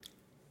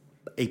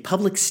A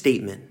public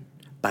statement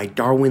by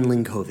Darwin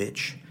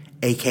Linkovich,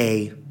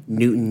 a.k.a.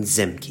 Newton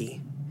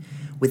Zemke.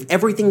 With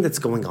everything that's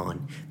going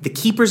on, the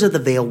Keepers of the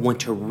Veil want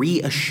to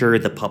reassure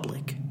the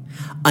public.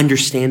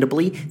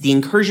 Understandably, the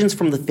incursions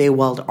from the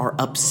Feywild are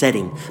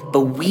upsetting,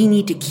 but we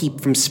need to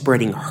keep from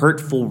spreading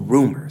hurtful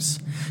rumors.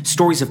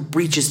 Stories of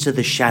breaches to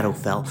the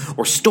Shadowfell,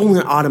 or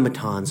stolen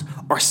automatons,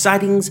 or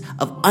sightings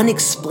of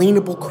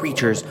unexplainable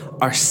creatures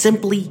are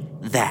simply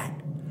that.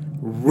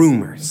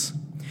 Rumors.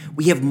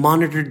 We have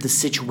monitored the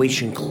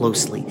situation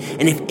closely,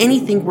 and if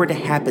anything were to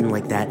happen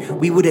like that,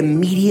 we would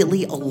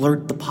immediately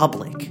alert the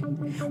public.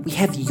 We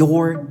have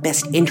your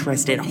best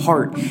interest at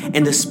heart,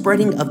 and the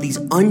spreading of these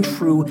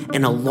untrue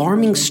and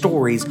alarming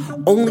stories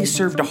only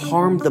serve to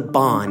harm the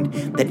bond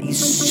that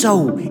is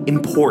so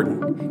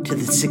important to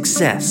the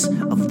success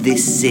of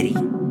this city.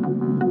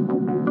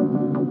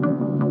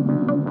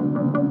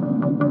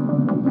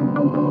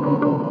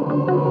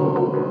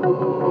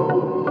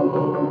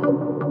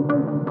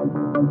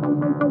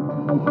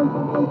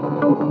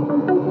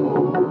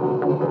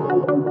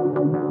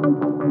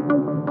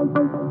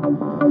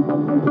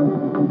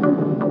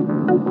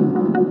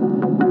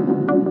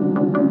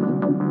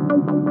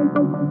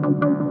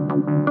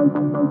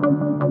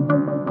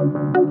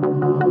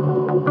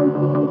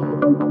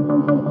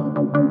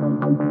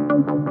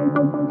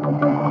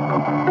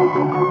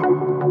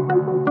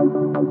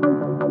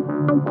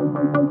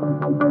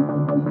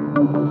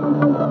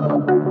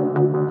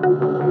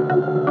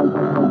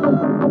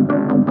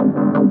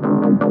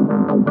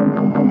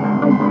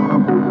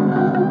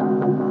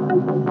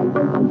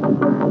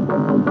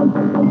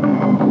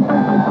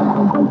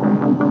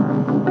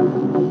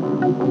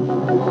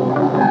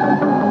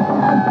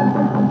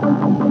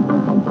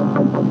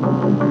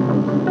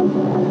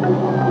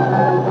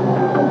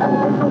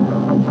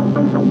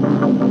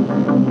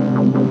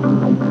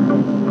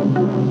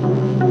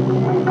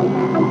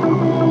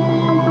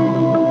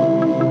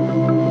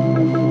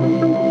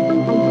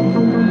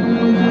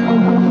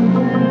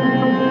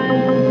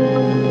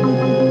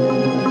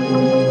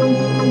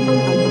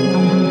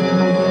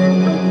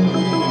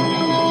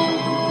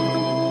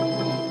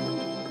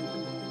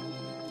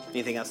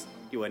 Anything else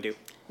you want to do?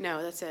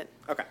 No, that's it.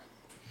 Okay.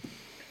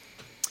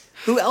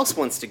 Who else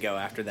wants to go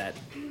after that?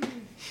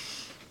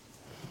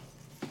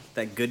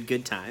 That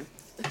good time?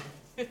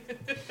 Okay,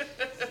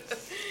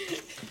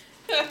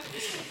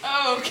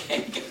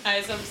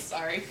 guys, I'm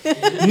sorry.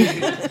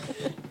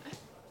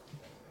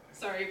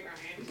 Sorry,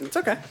 Brian. It's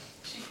okay.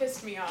 She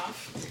pissed me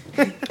off.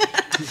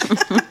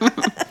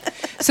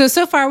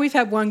 So far we've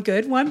had one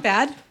good, one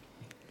bad.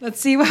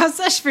 Let's see how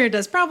Seshmir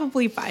does.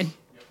 Probably fine.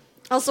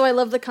 Also, I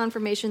love the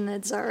confirmation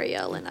that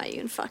Zariel and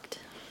Ayun fucked.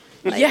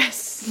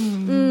 Yes.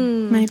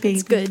 My baby.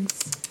 It's good.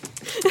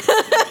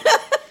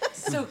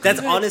 So That's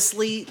good.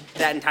 honestly,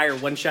 that entire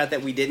one shot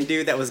that we didn't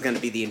do, that was going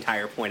to be the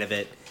entire point of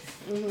it.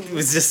 It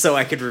was just so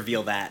I could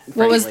reveal that.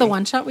 What was the frankly.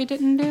 one shot we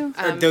didn't do?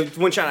 Or the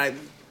one shot I...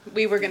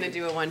 We were going to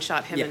do a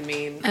one-shot, him Yeah. and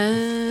me.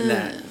 and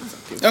that,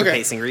 for Okay.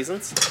 pacing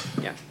reasons.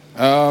 Yeah.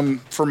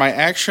 For my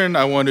action,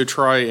 I wanted to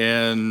try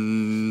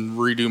and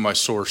redo my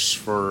source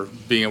for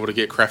being able to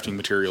get crafting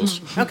materials.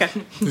 Okay.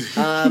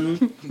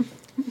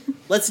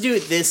 Let's do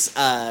it this,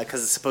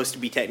 because it's supposed to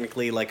be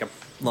technically like a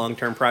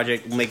long-term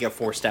project. We'll make it a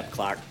 4-step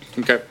clock.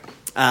 Okay.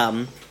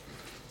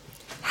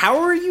 How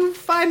are you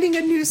finding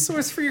a new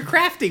source for your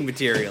crafting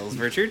materials,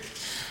 Richard?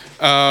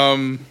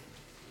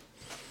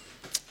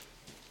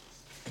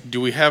 Do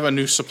we have a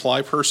new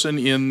supply person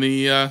in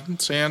the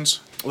sands?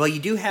 Well, you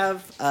do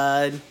have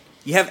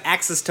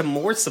access to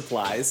more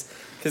supplies,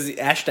 because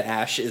Ash to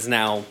Ash is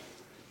now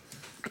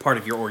part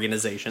of your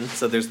organization,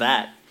 so there's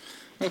that.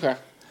 Okay.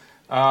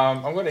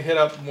 I'm going to hit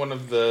up one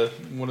of the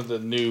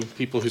new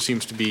people who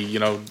seems to be,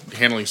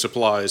 handling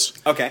supplies.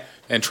 Okay.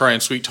 And try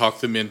and sweet talk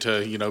them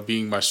into,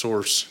 being my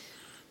source.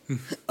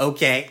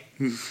 Okay.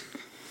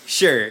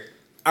 Sure.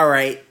 All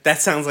right.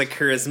 That sounds like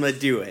charisma.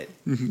 Do it.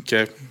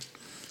 Okay.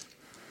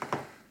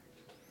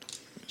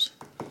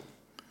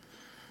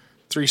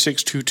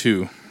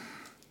 3622.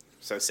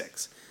 So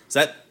 6. So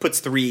that puts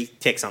 3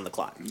 ticks on the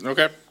clock.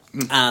 Okay.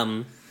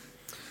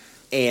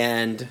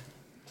 And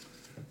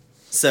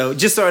so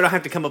just so I don't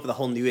have to come up with a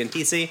whole new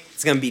NPC,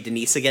 it's going to be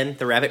Denise again,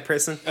 the rabbit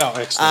person. Oh,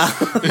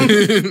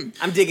 excellent.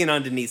 I'm digging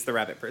on Denise, the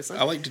rabbit person.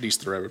 I like Denise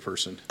the rabbit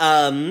person.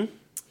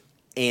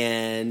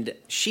 And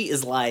she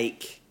is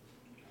like...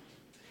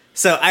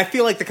 So I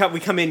feel like we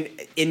come in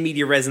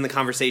media res in the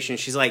conversation.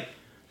 She's like,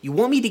 you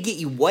want me to get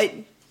you what?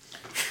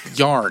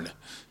 Yarn.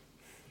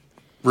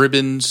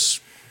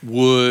 Ribbons,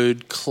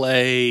 wood,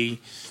 clay,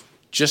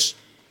 just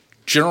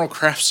general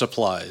craft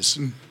supplies.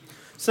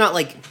 It's not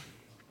like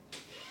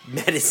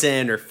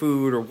medicine or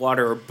food or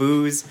water or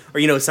booze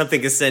or,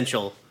 something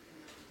essential.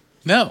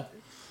 No.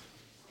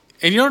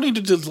 And you don't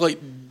need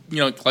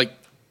to,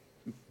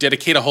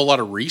 dedicate a whole lot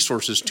of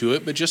resources to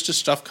it, but just as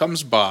stuff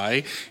comes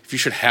by, if you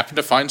should happen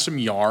to find some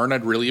yarn,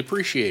 I'd really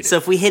appreciate it. So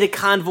if we hit a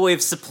convoy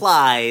of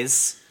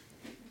supplies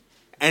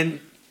and...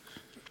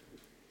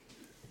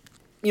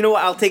 You know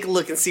what? I'll take a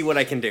look and see what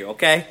I can do,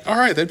 okay? All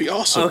right, that'd be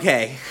awesome.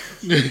 Okay.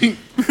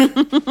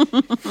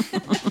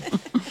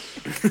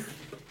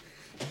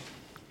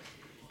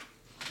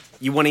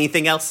 You want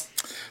anything else?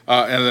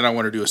 And then I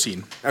want to do a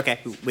scene Okay.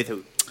 With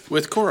who?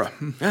 with Cora.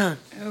 Oh.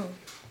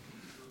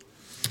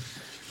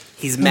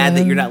 He's mad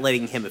that you're not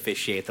letting him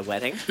officiate the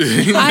wedding.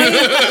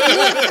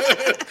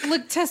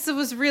 Look, Tessa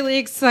was really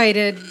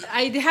excited.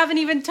 I haven't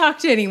even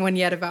talked to anyone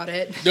yet about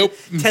it. Nope.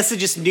 Tessa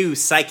just knew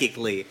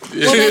psychically.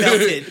 She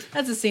felt it.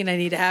 That's a scene I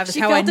need to have. Is She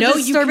how felt I the know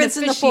you can disturbance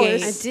in the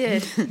officiate.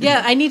 force. I did.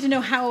 Yeah, I need to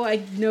know how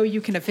I know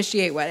you can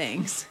officiate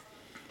weddings.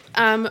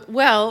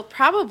 Well,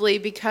 probably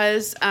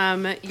because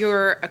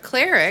you're a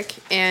cleric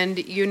and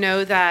you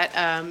know that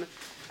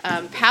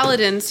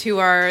paladins who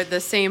are the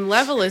same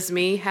level as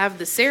me have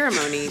the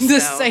ceremony. The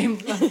so- same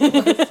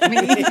level as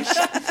me.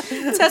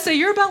 Tessa,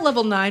 you're about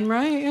level 9,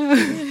 right? You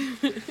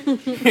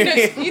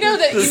know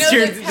that This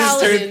turned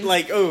paladins.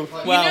 like, oh, You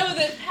well. know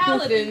that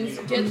paladins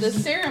get the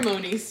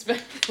ceremony spell.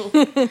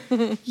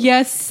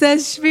 Yes,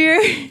 says Spear.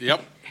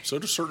 Yep. So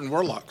do certain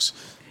warlocks.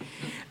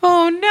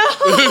 Oh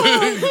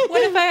no!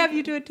 What if I have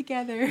you do it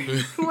together?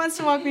 Who wants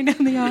to walk me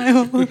down the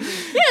aisle?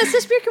 Yeah, so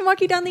Spear can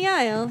walk you down the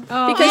aisle.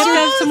 Oh, because I have to your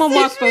have someone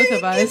walk both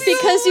of us.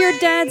 because your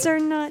dads are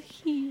not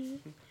here.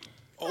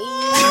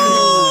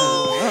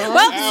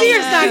 Well,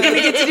 Seer's not going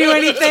to get to do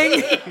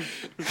anything.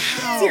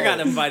 Seer got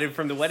invited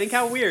from the wedding.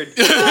 How weird.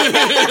 Crazy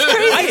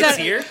Wyatt's that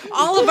here.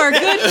 all of our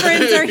good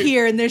friends are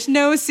here, and there's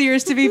no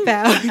Seers to be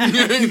found.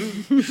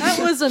 That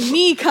was a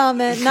me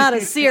comment, not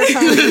a Seer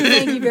comment.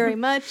 Thank you very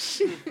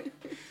much.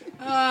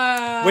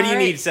 What do you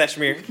need,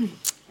 Seshmir?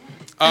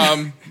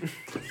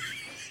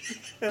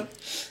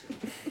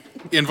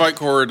 Invite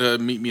Cora to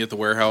meet me at the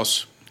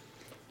warehouse.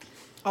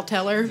 I'll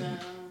tell her.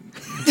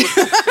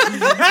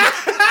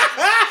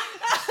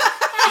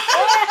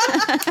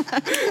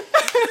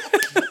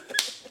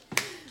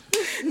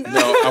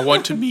 No, I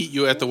want to meet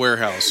you at the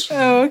warehouse.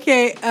 Oh,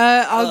 okay.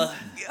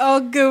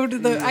 I'll go to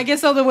the. I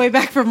guess on the way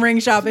back from ring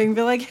shopping,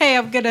 be like, hey,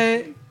 I'm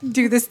gonna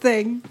do this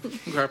thing,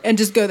 Okay. and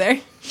just go there.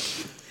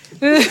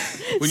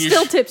 When you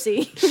Still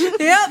tipsy.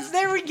 Yep,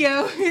 there we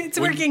go. It's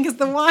When- working because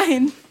the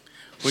wine.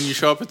 when you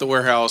show up at the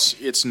warehouse,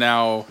 it's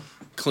now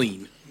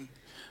clean.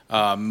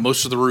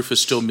 Most of the roof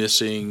is still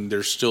missing.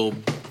 There's still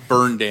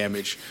burn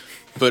damage,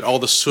 but all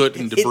the soot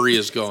and debris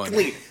is gone.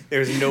 Clean.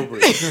 There's no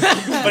roof,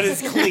 but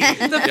it's clean.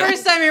 The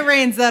first time it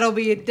rains, that'll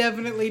be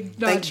definitely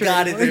not Thank true.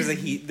 God anymore.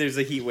 there's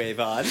a heat wave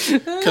on.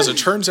 Because it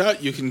turns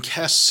out you can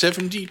cast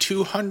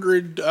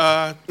 7,200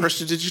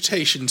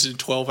 prestidigitations in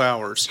 12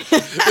 hours.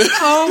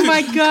 Oh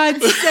my God,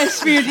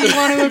 Seshmir, do you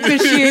want to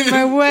officiate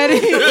my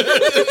wedding?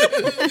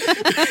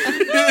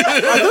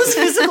 Are those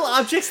physical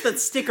objects that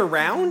stick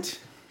around?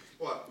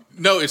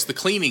 No, it's the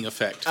cleaning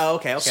effect. Oh,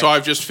 okay. So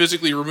I've just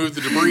physically removed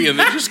the debris and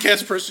then just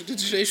cast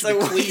prestidigitation to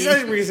clean.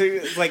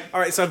 It's like, all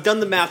right, so I've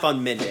done the math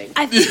on mending.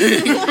 I think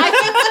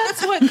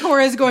that's what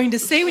Cora is going to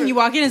say when you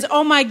walk in is,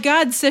 oh my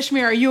God,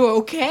 Seshmir, are you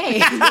okay?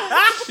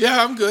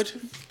 Yeah, I'm good.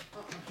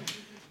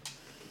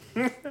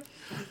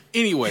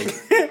 Anyway,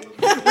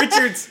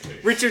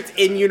 Richard's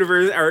in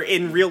universe or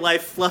in real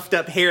life fluffed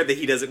up hair that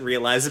he doesn't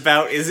realize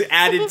about is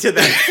added to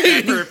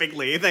that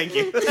perfectly. Thank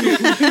you.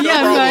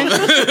 Yeah,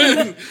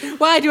 I'm fine.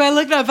 Why, do I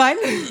look not fine?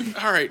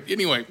 all right.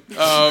 Anyway,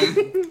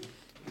 I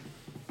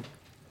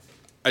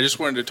just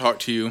wanted to talk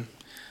to you.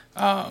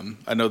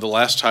 I know the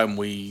last time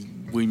we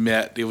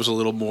met, it was a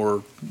little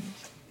more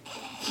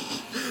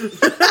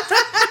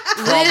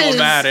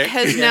problematic.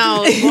 Liz has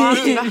now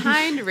walked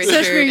behind Richard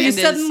Seshmir, you and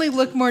suddenly is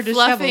look more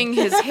disheveled. fluffing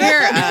his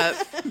hair up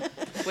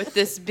with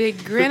this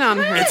big grin on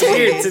her It's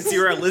weird since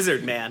you're a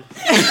lizard man.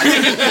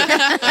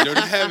 I don't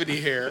have any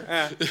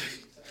hair.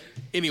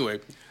 Anyway,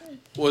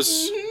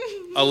 was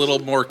a little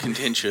more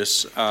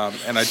contentious,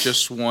 and I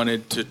just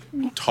wanted to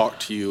talk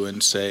to you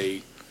and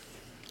say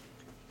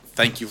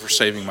thank you for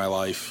saving my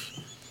life,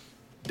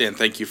 and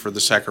thank you for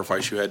the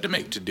sacrifice you had to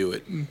make to do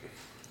it.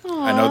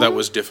 I know that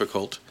was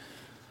difficult.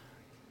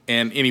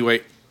 And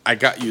anyway, I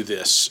got you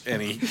this,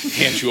 and he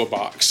hands you a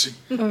box.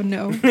 Oh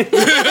no.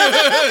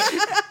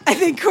 I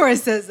think Cora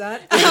says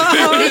that.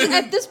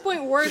 At this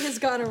point, word has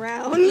gone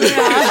around.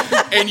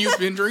 And you've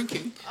been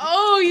drinking.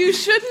 Oh, you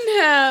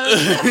shouldn't have.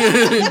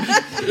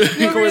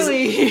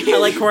 Really? I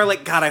like Cora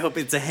like, God, I hope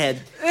it's a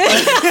head.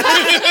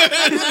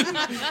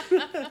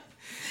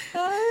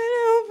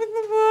 I open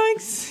the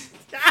box.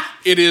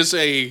 It is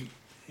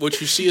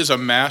what you see is a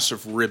mass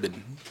of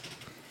ribbon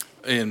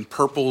in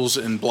purples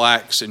and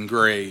blacks and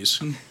grays.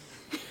 And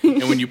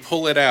when you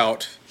pull it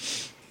out,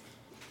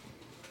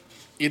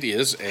 it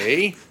is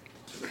a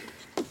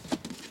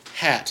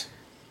hat.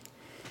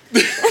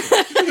 Is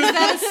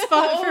that a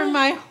spot for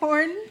my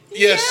horn?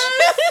 Yes.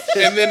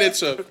 And then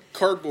it's a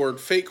cardboard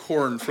fake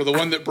horn for the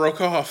one that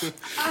broke off.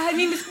 I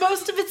mean,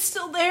 most of it's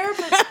still there,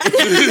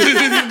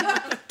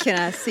 but Can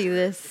I see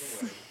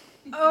this?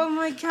 oh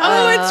my God.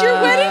 Oh, it's your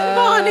wedding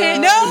bonnet.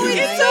 No,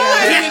 it's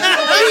not.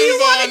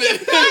 Anyway,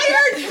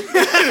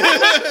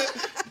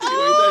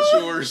 that's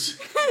yours.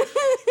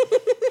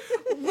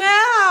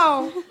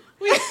 Wow.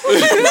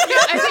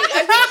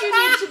 I think you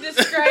need to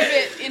describe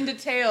it in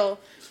detail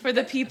for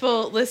the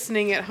people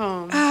listening at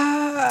home.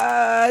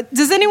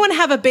 Does anyone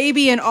have a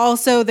baby and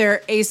also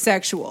they're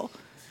asexual?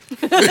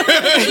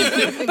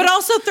 but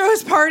also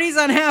throws parties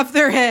on half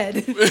their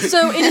head.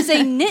 So it is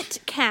a knit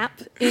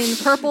cap in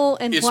purple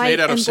and It's white made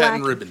out of and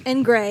satin black ribbon.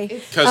 and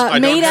gray. 'Cause I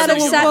don't made have out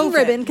of any satin woven.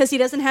 ribbon because he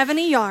doesn't have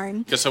any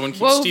yarn. Because someone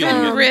keeps stealing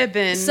Woven it.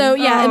 ribbon. So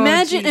yeah, Oh,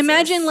 imagine Jesus.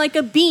 imagine like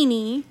a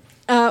beanie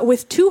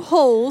with 2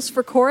 holes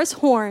for Cora's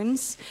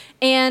horns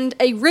and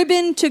a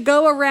ribbon to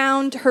go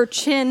around her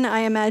chin.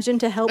 I imagine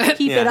to help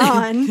keep it Yeah.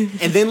 on.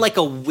 And then like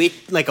a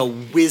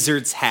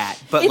wizard's hat,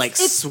 but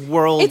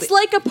swirled. It's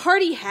like a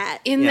party hat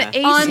in Yeah. the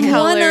ace on colors.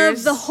 one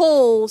of the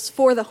holes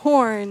for the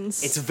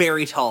horns. It's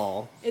very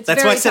tall. It's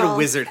That's very why I said a tall.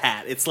 wizard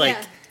hat. It's like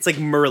Yeah. it's like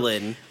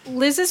Merlin.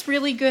 Liz is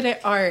really good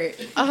at art.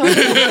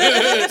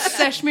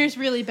 Seshmir's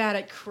really bad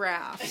at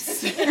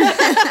crafts.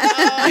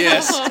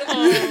 Yes.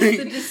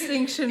 The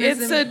distinction is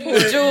It's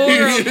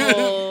important.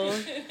 adorable.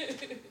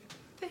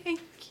 Thank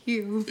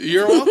you.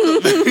 You're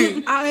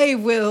welcome. I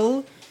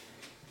will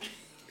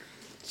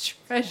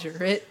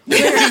treasure it. Wear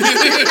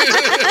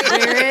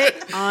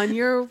it on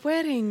your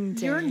wedding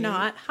day. You're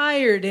not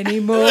hired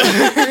anymore.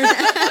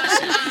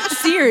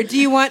 Seer, do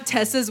you want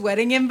Tessa's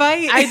wedding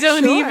invite? I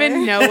don't Sure.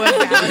 even know about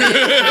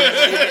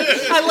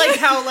it. I like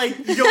how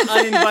you don't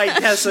uninvite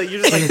Tessa.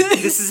 You're just like,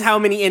 this is how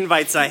many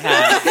invites I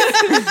have.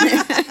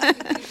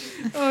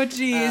 Oh,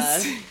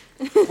 jeez.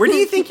 Where do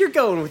you think you're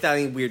going without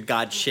any weird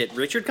god shit?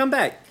 Richard, come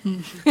back.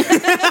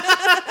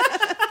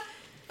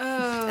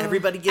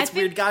 Everybody gets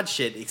weird god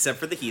shit except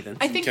for the heathen.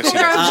 I think Guess you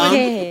Cora got- would,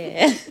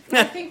 yeah.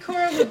 I think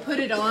Cora would put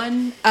it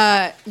on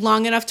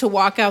long enough to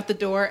walk out the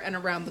door and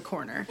around the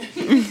corner.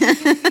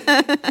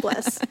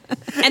 Bless.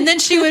 And then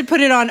she would put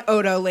it on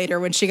Odo later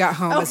when she got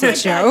home as a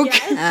joke.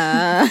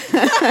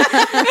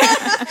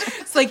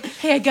 It's like,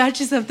 hey, I got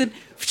you something.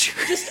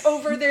 Just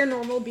over their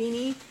normal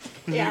beanie.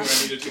 Yeah. I need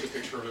to take a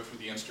picture of it for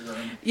the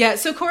Instagram. Yeah,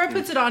 so Cora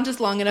puts it on just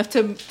long enough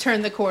to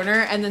turn the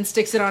corner and then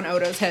sticks it on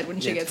Odo's head when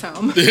she gets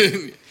home.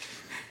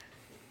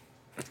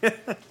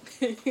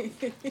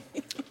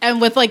 And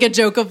with like a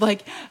joke of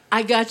like,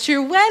 I got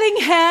your wedding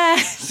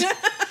hat.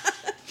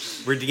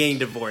 We're getting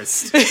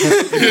divorced.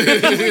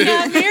 We're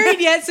not married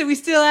yet, so we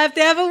still have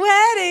to have a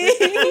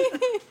wedding.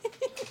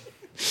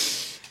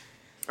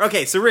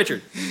 Okay, so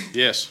Richard,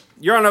 Yes.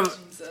 you're on a.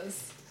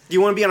 Do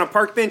you want to be on a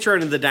park bench or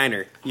in the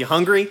diner? You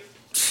hungry?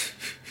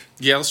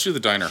 Yeah, let's do the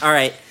diner. All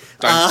right.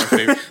 Diner's my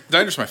favorite.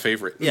 Diner's my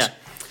favorite. Yeah.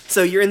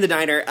 So you're in the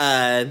diner.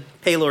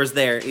 Paylor's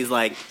there. He's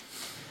like,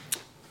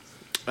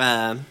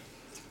 honestly,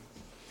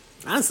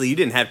 you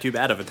didn't have too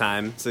bad of a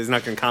time, so he's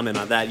not going to comment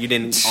on that. You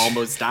didn't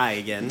almost die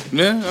again.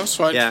 Yeah, that was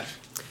fine. Yeah.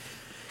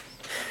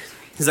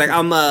 He's like,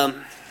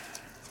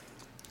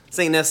 this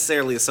ain't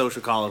necessarily a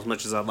social call as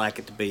much as I'd like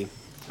it to be.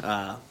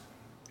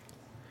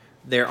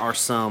 There are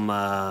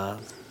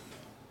some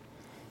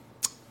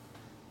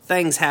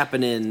things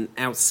happening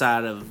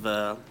outside of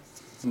the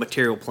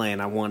material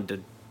plane I wanted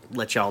to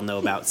let y'all know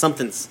about.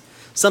 Something's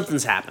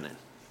happening.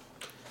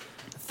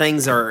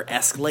 Things are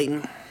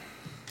escalating.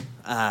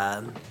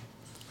 The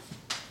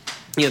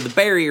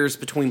barriers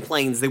between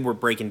planes, they were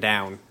breaking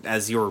down,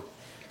 as you're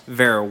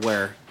very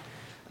aware.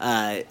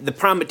 The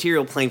prime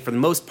material plane, for the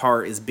most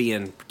part, is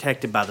being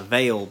protected by the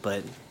veil,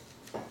 but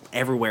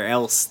everywhere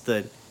else,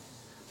 the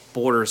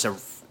borders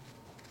have,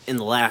 in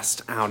the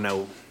last,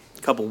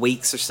 couple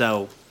weeks or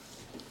so,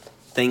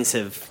 things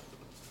have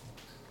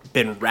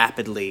been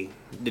rapidly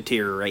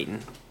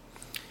deteriorating.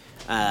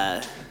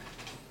 The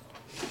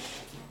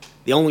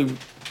only,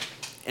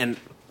 and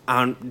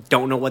I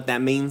don't know what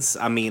that means.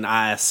 I mean,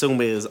 I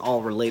assume it is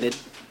all related.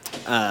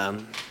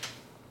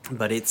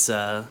 But it's,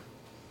 I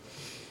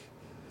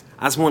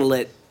just want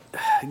to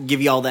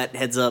give you all that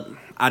heads up.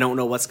 I don't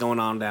know what's going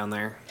on down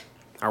there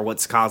or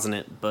what's causing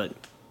it, but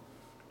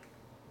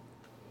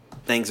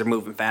things are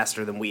moving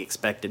faster than we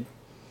expected.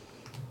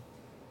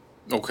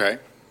 Okay.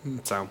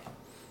 So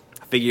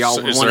I figure y'all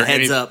So would want a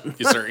heads up.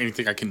 Is there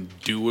anything I can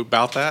do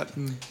about that?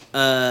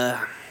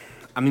 I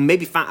mean,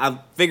 maybe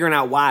figuring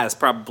out why is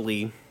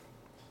probably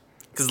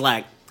because,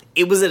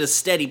 it was at a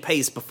steady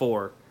pace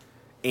before,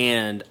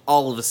 and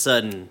all of a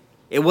sudden,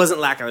 it wasn't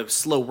like a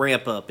slow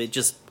ramp up. It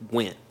just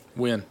went.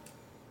 When?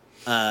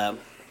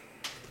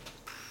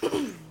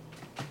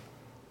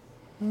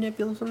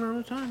 Nebulous amount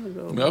of time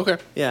ago. Okay.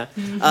 Yeah.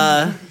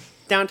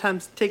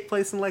 Downtimes take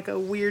place in a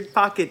weird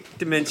pocket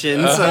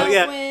dimension. So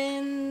yeah,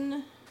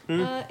 When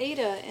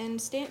Ada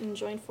and Stanton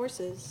joined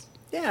forces.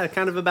 yeah,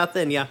 kind of about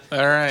then. Yeah.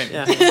 All right.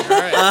 Yeah. All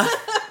right.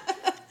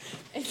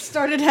 It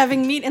started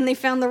having meat and they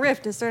found the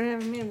rift. It started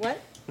having meat and what?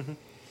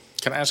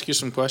 Can I ask you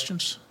some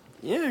questions?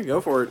 Yeah,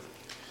 go for it.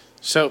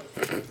 So,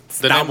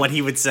 Not what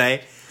he would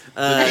say.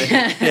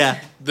 Yeah.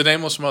 the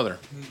Nameless Mother.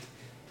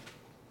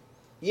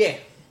 Yeah.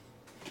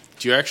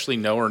 Do you actually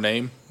know her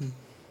name?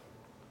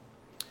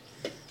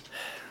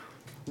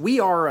 We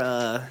are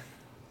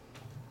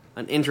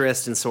an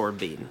interesting sort of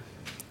being.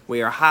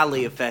 We are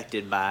highly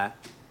affected by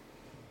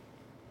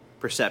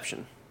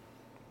perception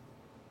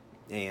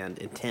and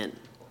intent,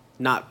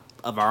 not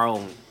of our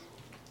own,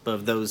 but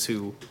of those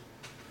who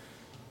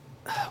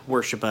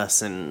worship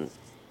us. And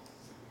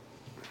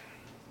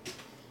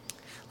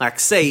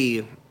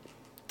say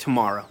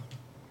tomorrow,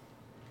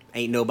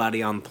 ain't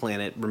nobody on the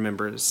planet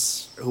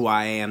remembers who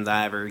I am that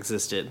I ever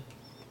existed,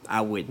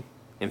 I would,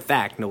 in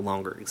fact, no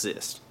longer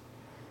exist.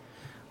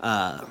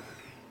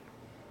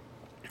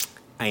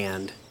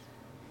 And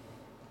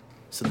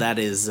so that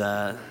is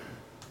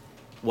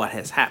what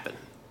has happened.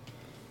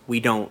 We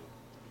don't,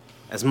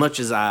 as much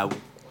as I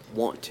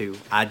want to,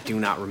 I do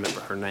not remember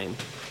her name.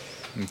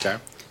 Okay.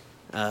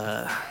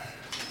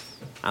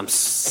 I'm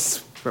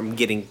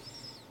getting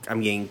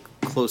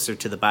closer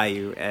to the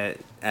bayou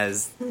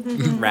as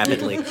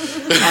rapidly.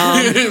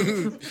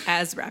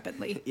 As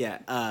rapidly.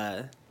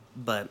 Yeah,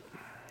 but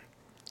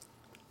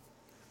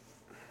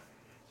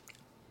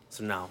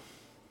so no,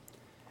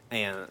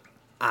 and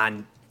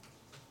I'm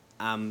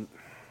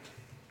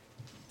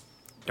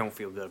don't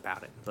feel good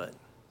about it, but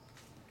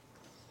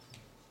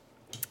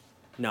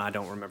no, I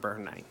don't remember her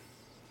name.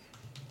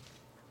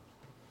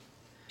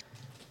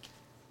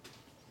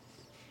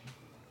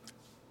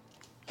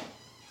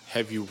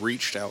 Have you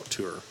reached out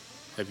to her?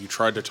 Have you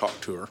tried to talk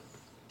to her?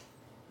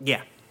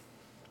 Yeah,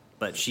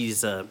 but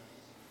she's not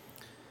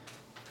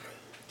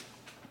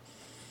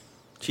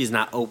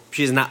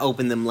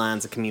open them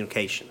lines of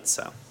communication,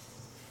 so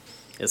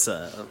it's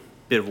a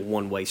bit of a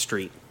one-way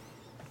street.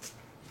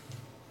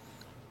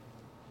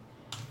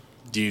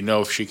 Do you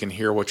know if she can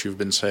hear what you've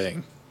been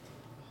saying?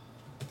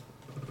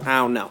 I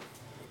don't know.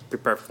 To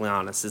be perfectly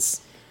honest,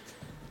 it's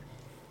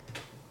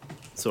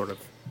sort of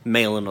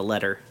mailing a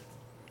letter.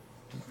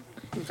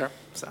 Okay.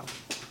 So,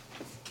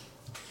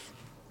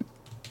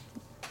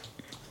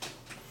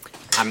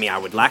 I mean, I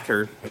would like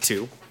her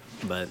to,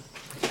 but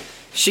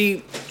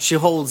she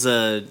holds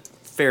a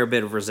fair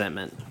bit of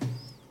resentment,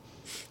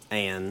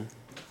 and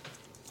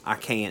I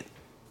can't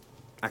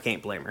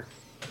blame her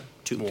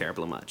too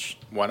terribly much.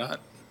 Why not?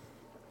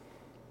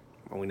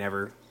 I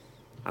never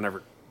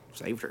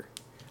saved her.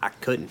 I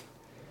couldn't.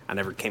 I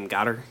never came and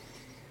got her.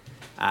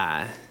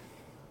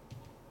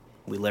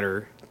 We let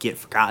her get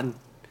forgotten.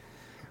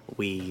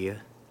 We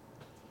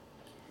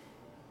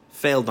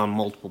failed on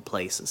multiple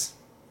places.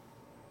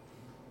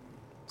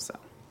 So.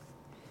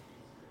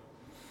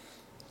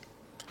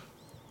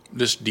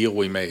 This deal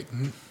we made,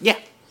 Yeah.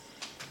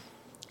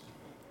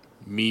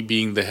 me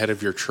being the head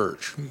of your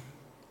church,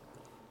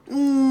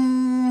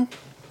 You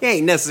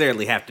ain't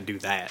necessarily have to do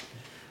that.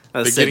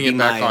 but getting it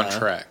back on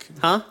track.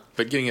 Huh?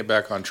 But getting it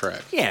back on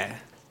track. Yeah.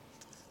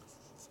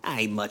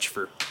 I ain't much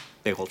for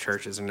big old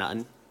churches or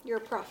nothing. You're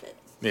a prophet.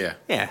 Yeah.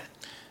 Yeah.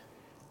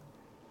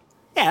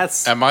 Yeah,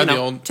 that's... Am I the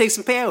only- Take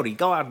some peyote,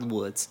 go out in the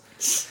woods.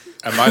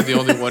 Am I the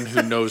only one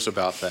who knows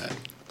about that?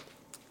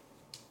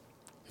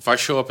 If I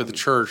show up at the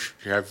church,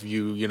 have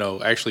you,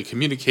 actually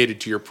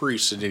communicated to your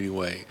priest in any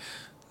way?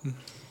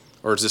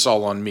 Or is this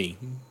all on me?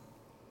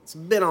 It's a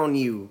bit on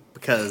you,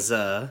 because,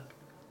 I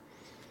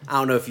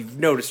don't know if you've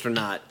noticed or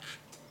not,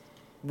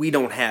 we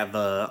don't have,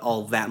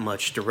 all that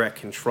much direct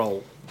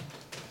control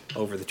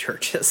over the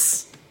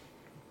churches.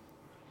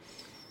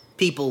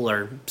 People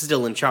are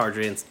still in charge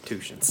of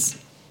institutions.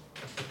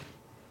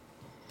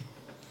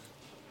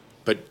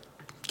 But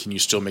can you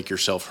still make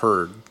yourself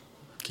heard?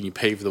 Can you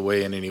pave the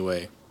way in any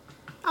way?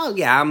 Oh,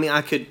 yeah, I mean,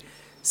 I could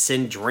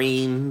send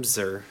dreams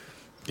or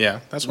Yeah,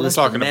 that's what I'm list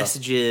talking of about.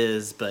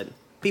 messages, but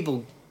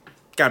people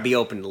gotta be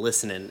open to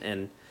listening,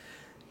 and,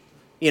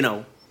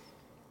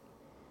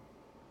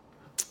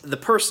 the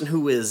person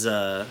who is,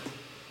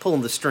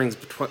 pulling the strings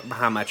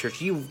behind my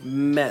church, you've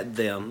met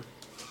them.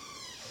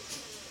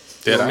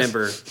 Did I?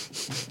 Remember,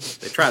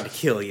 they tried to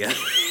kill you.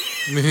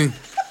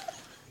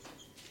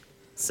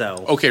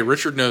 So. Okay,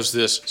 Richard knows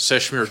this.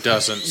 Seshmir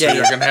doesn't, so Yeah,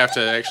 you're yeah. going to have to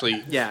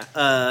actually... Yeah,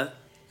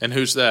 And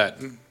who's that?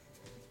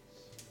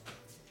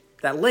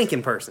 that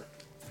Lincoln person.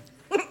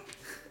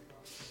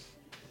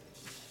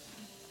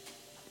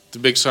 The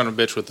big son of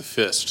a bitch with the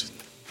fist.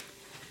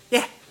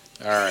 Yeah.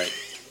 All right.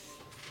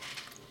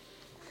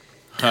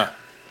 Huh.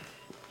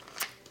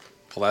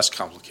 Well, that's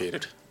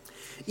complicated.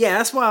 Yeah,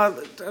 that's why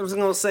I was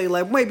gonna say,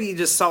 like, maybe you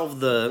just solve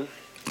the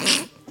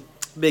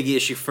big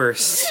issue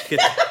first.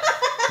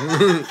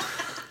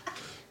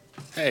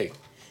 Hey.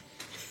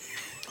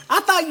 I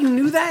thought you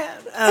knew that.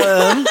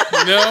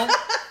 No.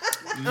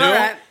 All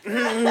right.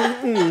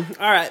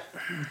 All right.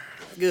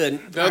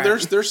 Good. No, All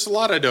right. there's a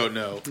lot I don't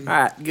know. All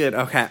right. Good.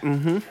 Okay.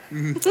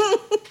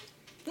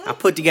 I'll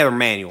put together a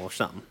manual or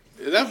something.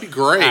 That'd be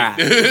great. All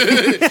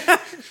right.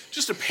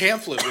 Just a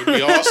pamphlet would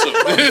be awesome.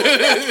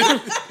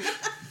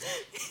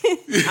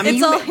 I mean,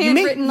 It's all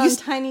handwritten on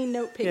tiny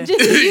note pages.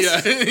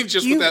 Yeah,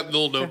 just You- with that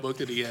little notebook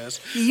that he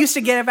has. You used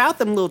to get out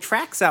them little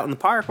tracks out in the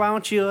park. Why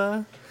don't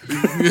you?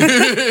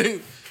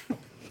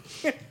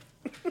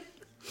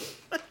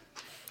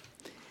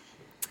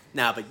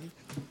 Nah, but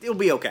it'll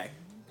be okay.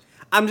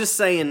 I'm just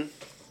saying,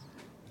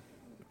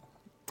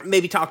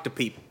 maybe talk to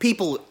people.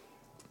 People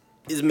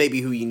is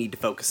maybe who you need to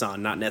focus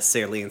on, not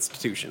necessarily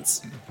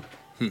institutions.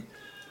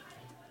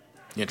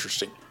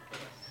 Interesting.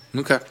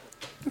 Okay.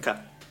 Okay.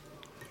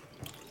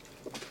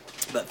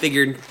 But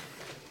figured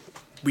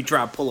we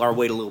try to pull our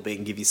weight a little bit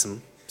and give you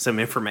some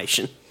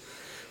information.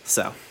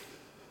 So,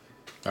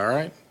 All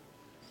right.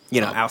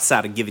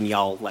 outside of giving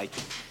y'all, like,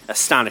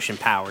 astonishing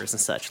powers and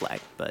such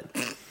like. But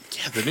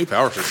Yeah, the new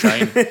powers are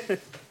shiny.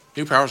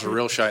 New powers are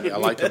real shiny. I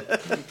like them.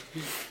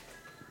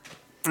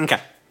 Okay.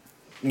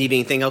 Need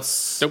anything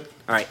else? Nope.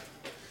 All right.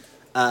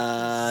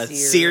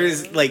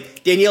 Sears,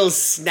 like, Danielle's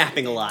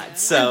snapping a lot,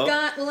 so.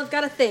 I've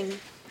got a thing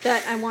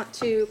that I want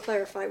to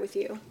clarify with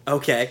you.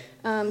 Okay.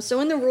 So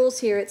in the rules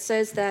here, it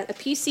says that a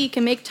PC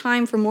can make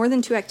time for more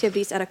than 2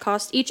 activities at a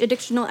cost. Each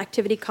additional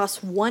activity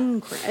costs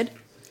 1 cred.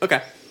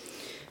 Okay.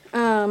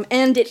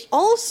 And it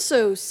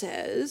also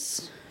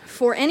says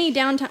for any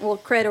downtime, well,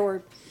 cred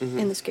or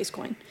in this case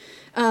coin.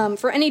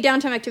 For any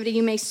downtime activity,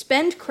 you may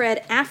spend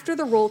cred after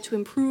the roll to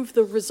improve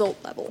the result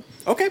level.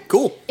 Okay,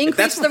 cool.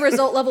 Increase the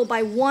result level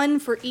by 1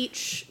 for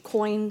each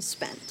coin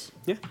spent.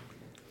 Yeah.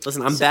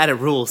 Listen, I'm bad at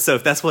rules, so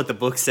if that's what the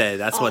book said,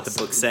 that's what the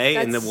book say,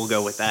 and then we'll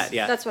go with that.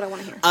 Yeah. That's what I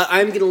want to hear.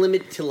 I'm going to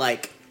limit to,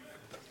 like,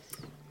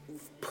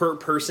 per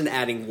person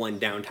adding 1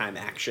 downtime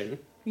action.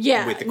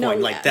 Yeah, With the no, coin.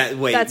 yeah. Like, that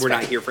way That's we're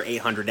not fair. here for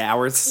 800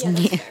 hours. Yeah,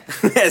 that's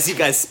fair. As you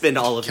guys spend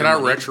all of Can your I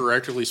money.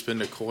 retroactively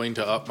spend a coin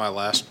to up my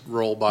last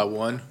roll by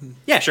 1?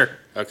 Yeah, sure.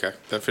 Okay,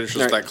 that finishes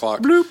All right. that clock.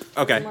 Bloop.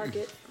 Okay. Mark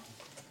it.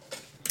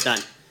 Done.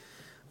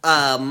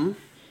 All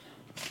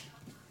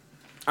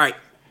right.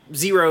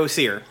 0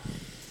 Seer.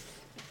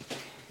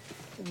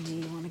 Do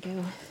you want to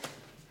go?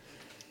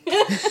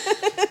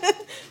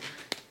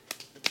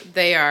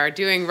 They are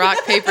doing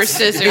rock, paper,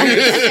 scissors.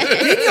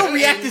 Daniel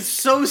reacted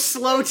so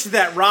slow to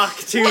that rock,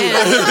 too.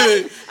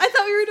 I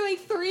thought we were doing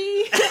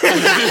 3.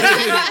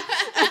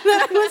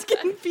 I was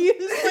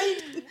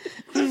confused.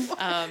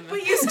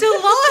 But you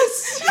still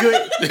lost.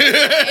 Good,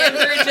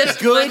 Amber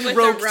just won good with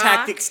rope a rock.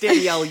 tactics,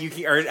 Danielle. You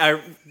can,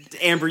 or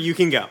Amber, you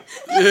can go.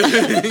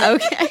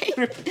 Okay.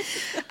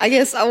 I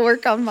guess I'll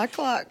work on my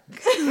clock.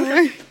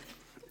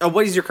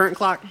 What is your current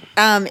clock?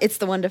 It's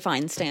the one to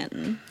find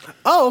Stanton.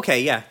 Oh,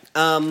 okay, yeah.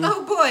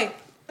 Oh boy.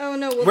 Oh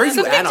no. Well, Where you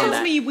Something at on tells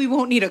that? me we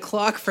won't need a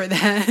clock for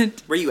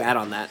that. Where you at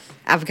on that?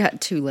 I've got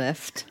 2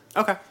 left.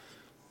 Okay.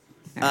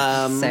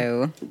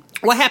 So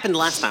What happened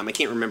last time? I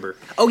can't remember.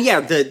 Oh yeah,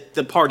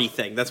 the party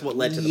thing. That's what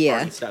led to the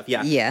party stuff.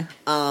 Yeah. Yeah.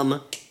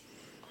 So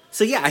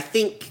yeah, I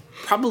think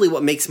probably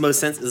what makes most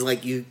sense is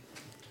like you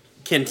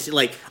can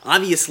like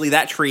obviously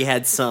that tree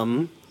had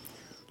some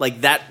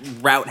like that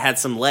route had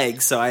some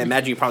legs, so I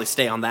imagine you probably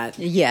stay on that.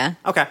 Yeah.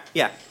 Okay,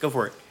 yeah, go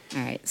for it.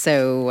 All right.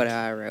 So what do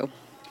I roll?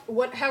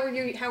 How are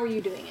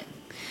you doing it?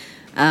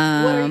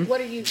 Um,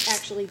 What are you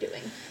actually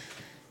doing?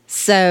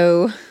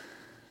 So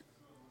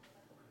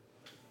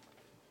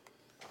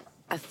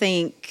I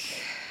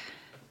think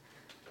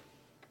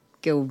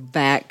go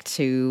back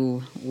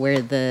to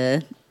where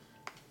the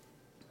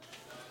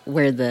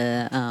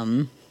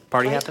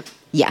Party happened.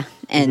 yeah,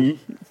 and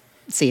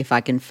see if I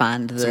can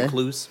find Some the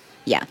clues.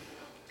 yeah.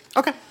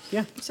 Okay.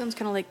 Yeah. Sounds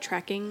kind of like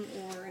tracking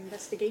or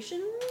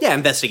investigation. Yeah,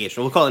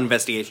 investigation. We'll call it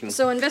investigation.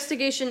 So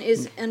investigation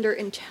is under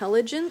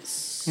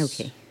intelligence.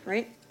 Okay.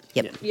 Right?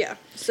 Yep. Yeah.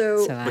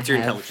 So, So I What's your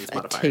have intelligence a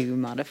modifier? 2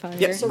 modifier.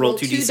 Yep. so roll roll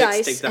 2 2d6,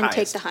 dice take the and highest.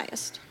 take the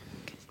highest.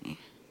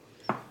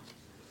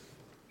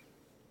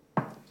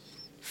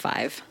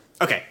 5.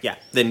 Okay, yeah.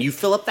 Then you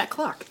fill up that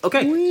clock.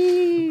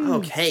 Okay.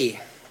 Okay.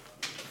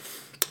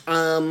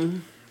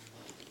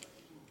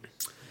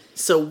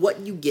 So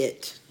what you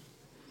get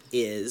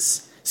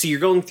is so you're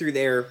going through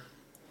there.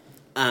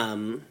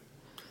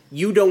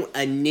 You don't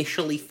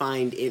initially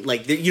find it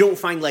like you don't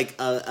find like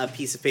a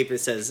piece of paper that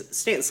says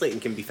Stanton Slayton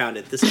can be found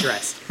at this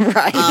address.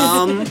 Right.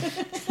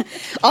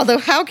 Although,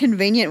 how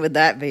convenient would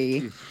that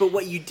be? But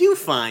what you do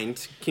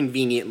find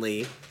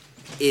conveniently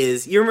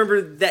is you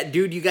remember that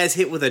dude you guys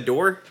hit with a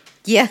door?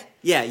 Yeah.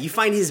 Yeah, you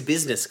find his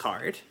business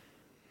card.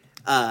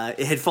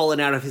 It had fallen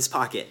out of his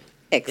pocket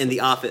in the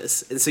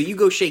office, and so you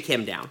go shake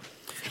him down.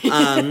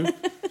 And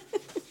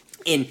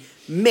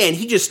man,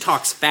 he just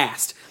talks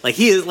fast. Like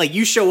he is like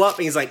you show up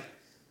and he's like,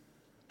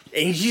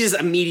 and he just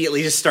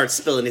immediately just starts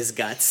spilling his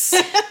guts.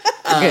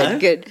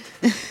 Good.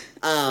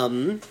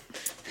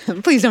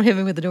 Please don't hit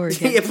me with the door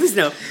again. Yeah, please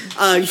no.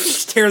 You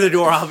just tear the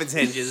door off its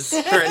hinges,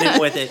 threaten him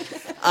with it.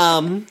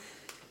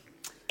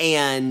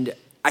 And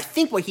I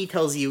think what he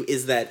tells you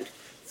is that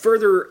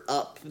further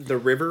up the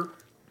river,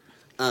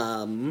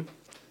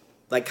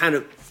 like kind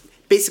of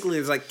basically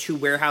there's like 2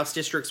 warehouse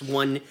districts.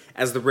 One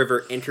as the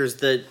river enters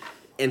the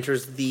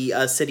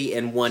city,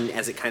 and one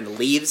as it kind of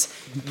leaves.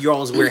 Your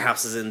all's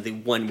warehouse is in the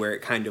one where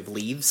it kind of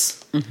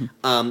leaves.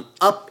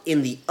 Up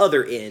in the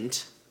other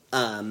end,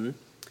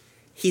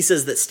 he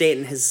says that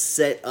Stanton has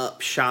set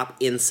up shop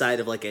inside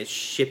of like a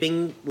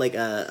shipping, like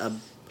a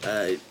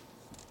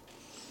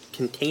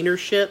container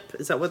ship.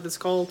 Is that what it's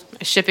called?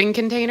 A shipping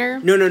container?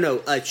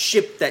 No. A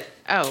ship that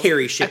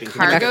carries shipping. a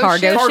cargo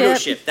cargo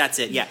ship. That's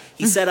it. Yeah,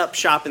 he set up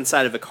shop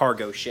inside of a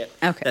cargo ship.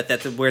 Okay.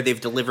 That's where they've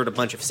delivered a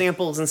bunch of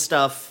samples and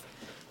stuff.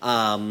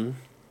 That's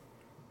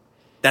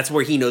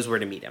where he knows where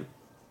to meet him.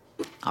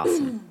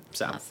 Awesome.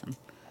 So. Awesome.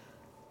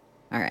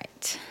 All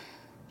right.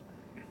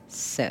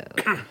 So.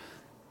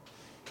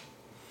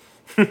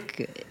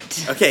 Good.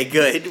 Okay,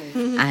 good.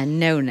 I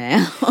know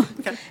now. You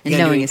And gonna do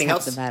knowing is anything half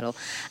else? the battle.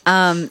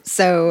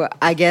 So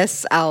I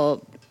guess I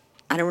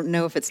don't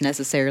know if it's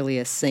necessarily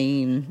a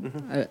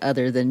scene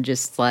other than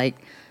just like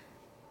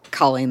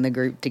calling the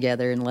group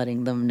together and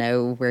letting them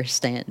know where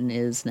Stanton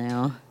is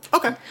now.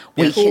 Okay.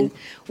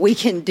 We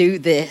can do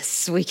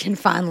this. We can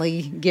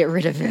finally get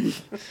rid of him.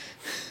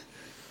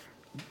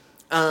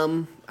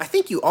 I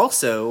think you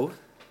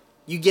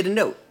get a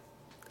note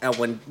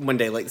one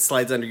day, like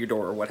slides under your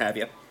door or what have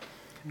you,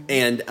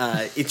 and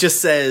it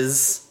just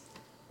says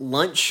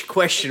lunch ?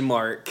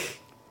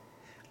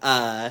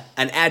 An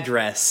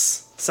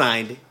address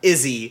signed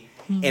Izzy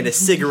and a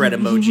cigarette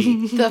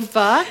emoji. The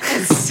fuck?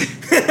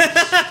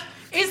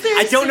 Is there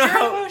I don't know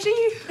how-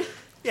 emoji?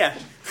 Yeah,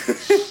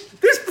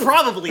 there's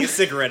probably a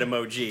cigarette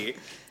emoji.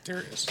 There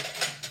it is.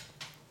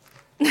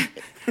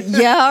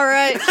 Yeah, all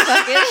right.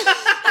 Fuck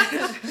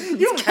it.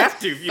 You don't have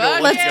to. If you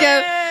don't want Let's to.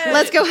 go.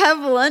 Let's go have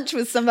lunch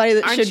with somebody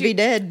that should be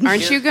dead.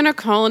 Aren't you gonna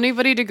call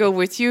anybody to go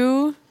with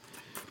you?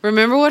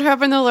 Remember what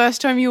happened the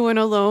last time you went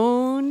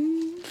alone?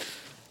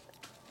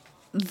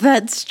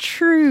 That's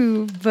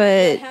true,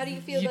 but How do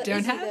you feel You about don't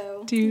Izzy, have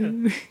though?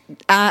 to.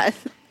 I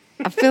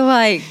feel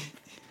like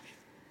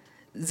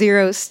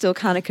Zero's still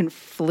kind of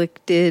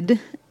conflicted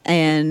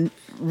and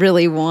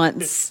really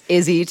wants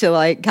Izzy to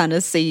like kind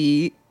of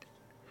see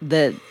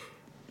that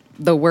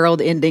the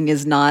world ending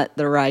is not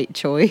the right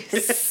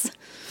choice.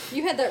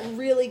 You had that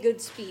really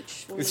good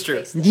speech. When It's you true.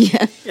 faced them.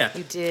 Yeah. Yeah.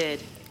 You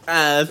did.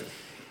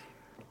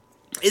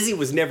 Izzy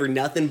was never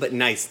nothing but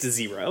nice to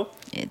Zero.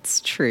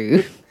 It's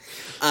true.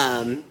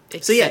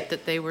 Except So, yeah.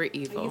 that they were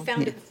evil. You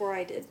found it before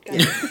I did. Got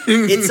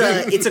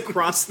it. It's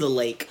across the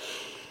lake,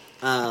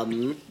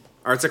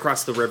 or it's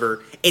across the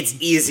river. It's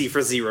easy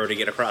for Zero to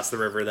get across the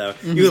river, though.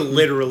 You can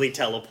literally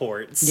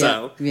teleport.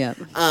 So, yeah.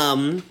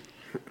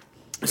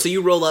 so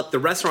you roll up. The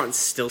restaurant's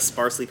still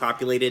sparsely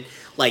populated.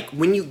 Like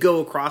when you go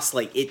across,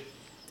 like it,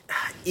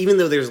 even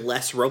though there's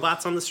less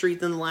robots on the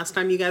street than the last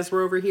time you guys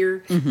were over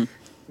here.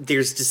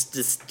 There's just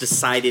this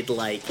decided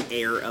like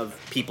air of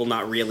people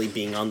not really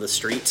being on the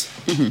street.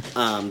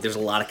 There's a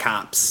lot of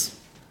cops,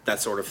 that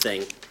sort of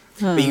thing.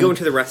 But you go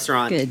into the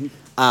restaurant. Good.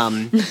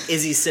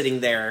 Izzy's sitting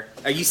there.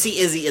 You see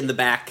Izzy in the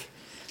back.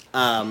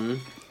 It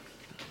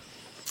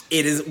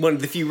is one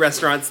of the few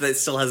restaurants that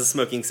still has a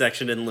smoking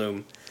section in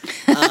Luume.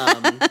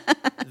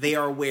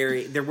 They're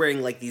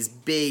wearing like these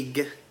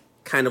big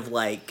kind of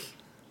like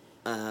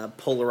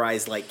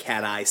polarized like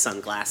cat eye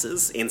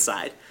sunglasses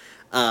inside.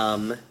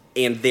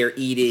 And they're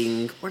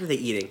eating. What are they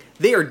eating?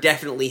 They are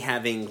definitely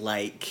having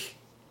like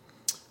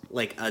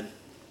a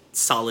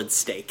solid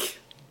steak.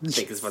 I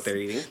think is what they're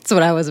eating. That's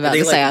what I was about They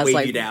to say. I like was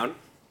wave you like, down.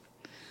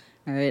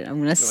 all right, I'm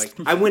gonna. They're like,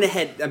 I went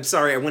ahead. I'm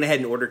sorry. I went ahead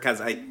and ordered because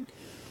I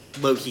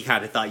low-key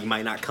kind of thought you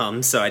might not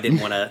come, so I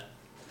didn't want to.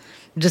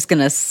 Just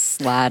gonna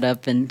slide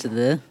up into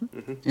the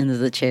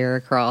chair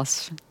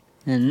across,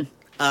 and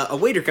A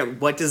waiter comes.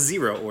 What does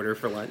Zero order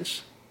for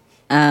lunch?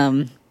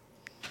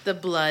 The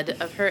blood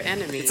of her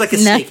enemies. It's like a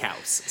No.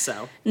 steakhouse.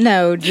 So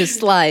no,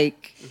 just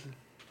like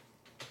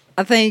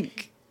I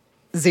think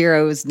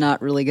Zero's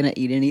not really gonna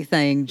eat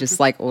anything. Just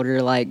like order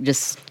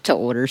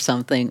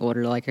something.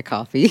 Order like a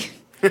coffee.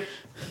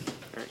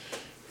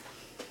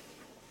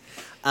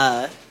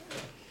 they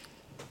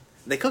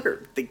cook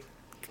her. They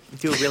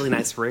do a really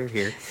nice rare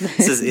here.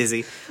 Says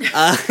Izzy.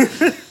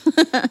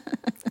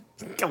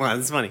 Come on,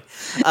 it's funny.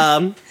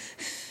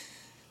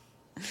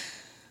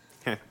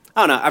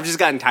 Oh no, I've just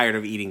gotten tired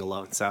of eating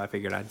alone, so I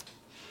figured I'd.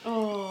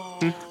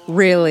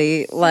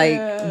 Really,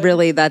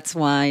 really, that's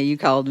why you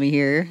called me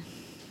here.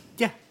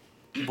 Yeah,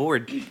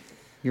 bored.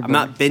 You're I've bored.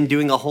 not been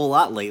doing a whole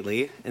lot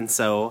lately, and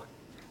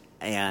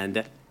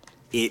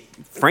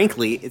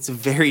frankly, it's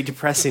very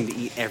depressing to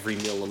eat every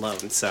meal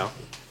alone. So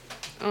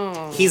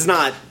he's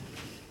not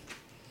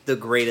the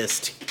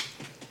greatest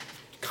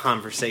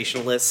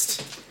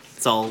conversationalist.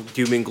 It's all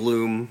doom and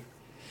gloom.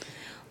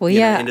 Well,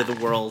 you know, yeah. end of the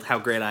world, how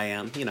great I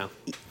am, you know.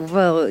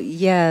 Well,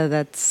 yeah,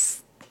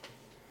 it's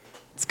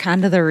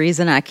kind of the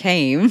reason I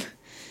came,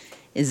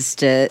 is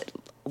to.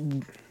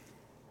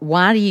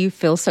 Why do you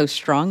feel so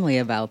strongly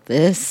about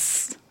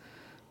this?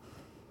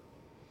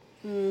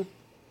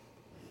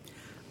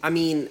 I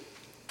mean,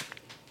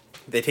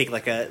 they take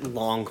like a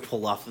long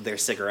pull off of their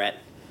cigarette.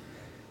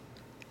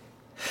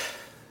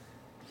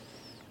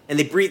 And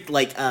they breathe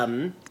like,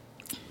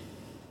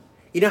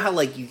 you know how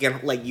like you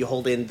get like you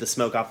hold in the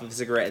smoke off of a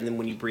cigarette and then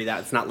when you breathe out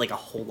it's not like a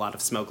whole lot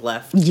of smoke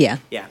left? Yeah.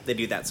 Yeah, they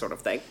do that sort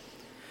of thing.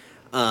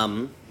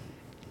 And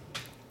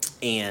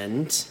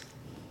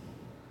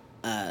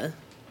there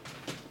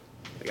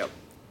we go.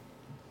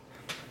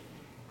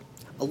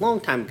 A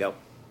long time ago,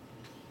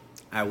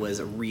 I was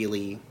a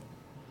really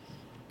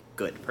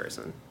good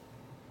person.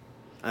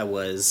 I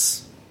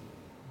was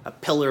a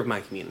pillar of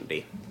my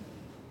community.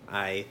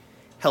 I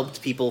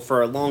helped people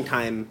for a long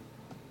time.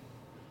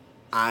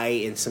 I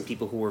and some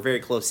people who were very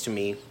close to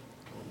me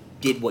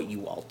did what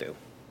you all do.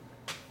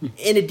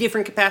 In a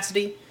different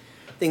capacity.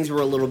 Things were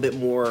a little bit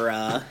more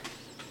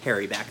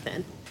hairy back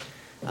then.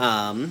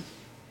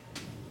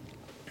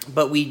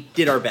 But we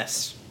did our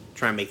best to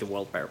try and make the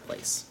world a better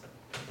place.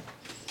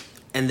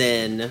 And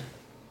then,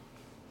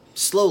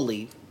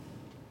 slowly,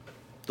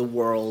 the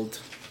world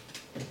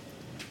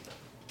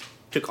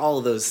took all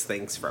of those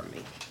things from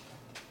me.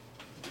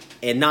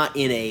 and not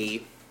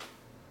in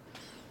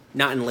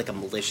like a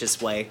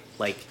malicious way.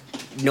 Like,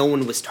 no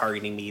one was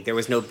targeting me. There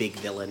was no big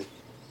villain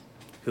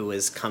who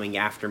was coming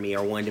after me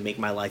or wanting to make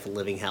my life a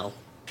living hell.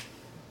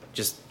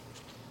 Just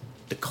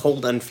the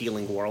cold,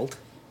 unfeeling world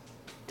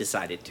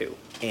decided to.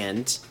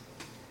 And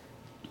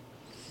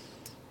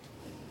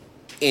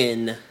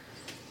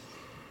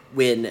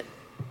when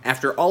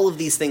after all of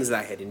these things that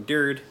I had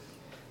endured,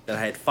 that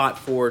I had fought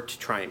for to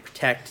try and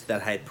protect,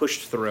 that I had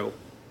pushed through,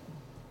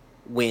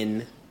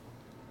 when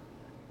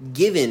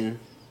given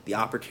the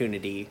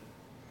opportunity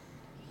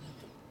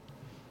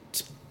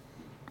to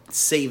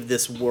save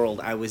this world,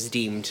 I was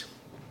deemed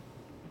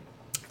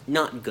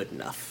not good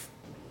enough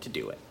to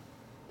do it.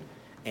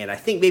 And I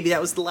think maybe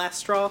that was the last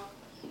straw.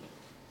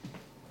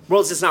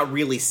 World's just not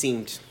really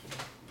seemed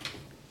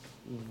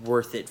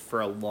worth it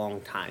for a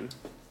long time.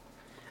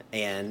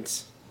 And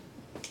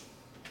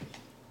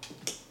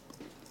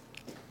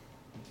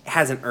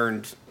hasn't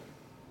earned,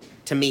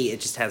 to me, it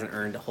just hasn't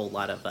earned a whole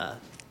lot of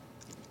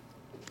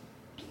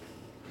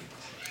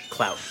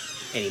clout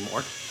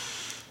anymore.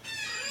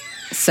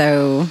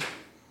 So,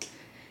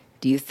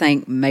 do you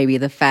think maybe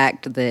the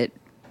fact that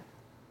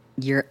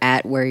you're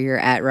at where you're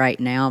at right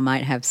now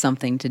might have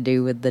something to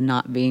do with the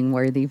not being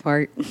worthy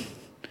part?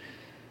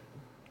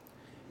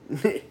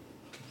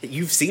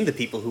 You've seen the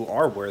people who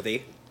are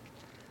worthy.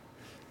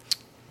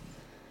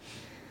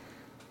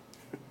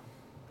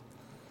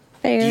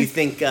 Fair. Do you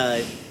think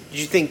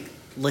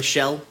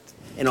Lachelle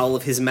and all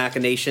of his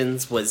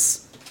machinations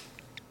was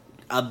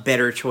a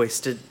better choice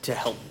to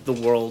help the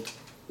world,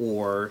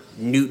 or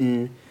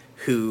Newton,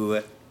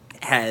 who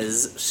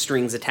has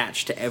strings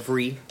attached to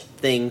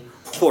everything,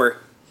 or,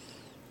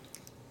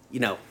 you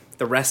know,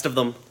 the rest of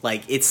them?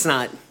 Like, it's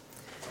not...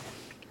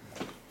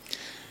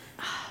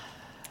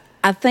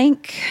 I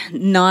think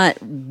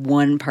not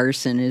one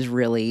person is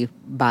really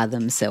by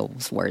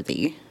themselves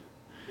worthy.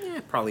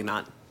 Probably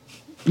not.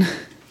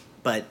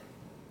 But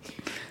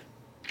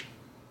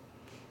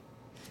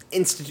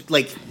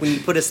like, when you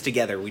put us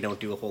together, we don't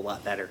do a whole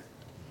lot better.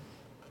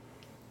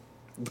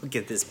 Look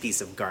at this piece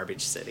of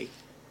garbage city.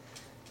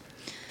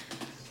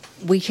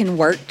 We can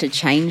work to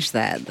change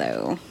that,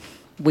 though.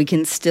 We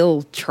can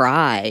still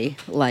try.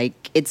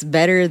 Like, it's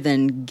better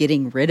than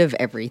getting rid of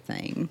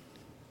everything.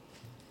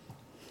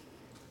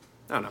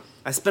 I don't know.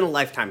 I spent a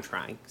lifetime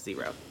trying,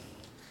 Zero.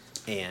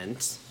 And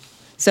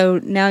so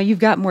now you've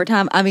got more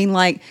time. I mean,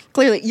 like,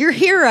 clearly you're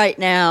here right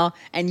now,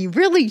 and you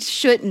really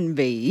shouldn't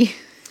be.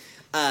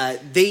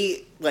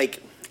 they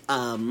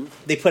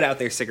put out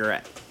their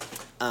cigarette.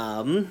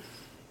 And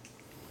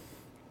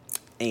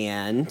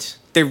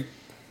they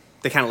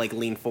kind of like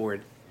lean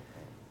forward.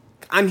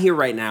 I'm here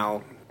right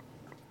now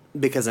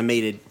because I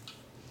made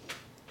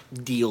a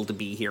deal to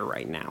be here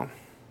right now.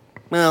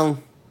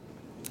 Well,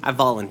 I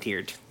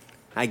volunteered,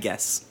 I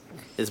guess,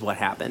 is what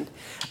happened.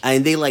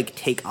 And they like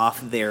take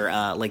off their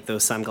like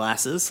those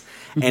sunglasses,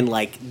 and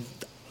like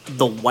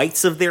the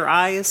whites of their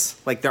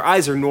eyes, like their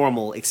eyes are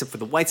normal except for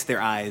the whites of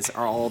their eyes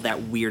are all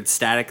that weird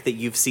static that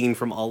you've seen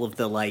from all of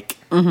the like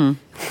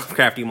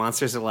crafty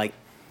monsters. Are like,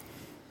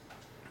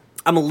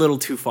 I'm a little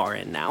too far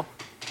in now,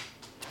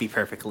 to be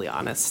perfectly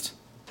honest.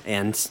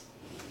 And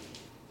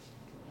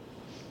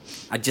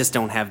I just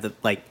don't have the,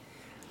 like,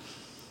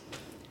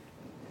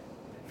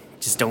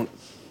 just don't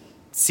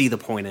see the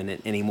point in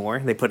it anymore.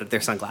 They put their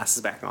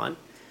sunglasses back on.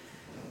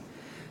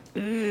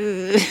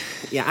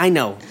 Yeah, I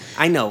know.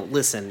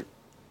 Listen,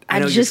 I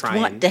know just you're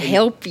trying. want to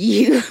help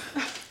you.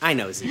 I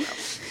know, Zero.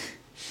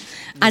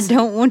 I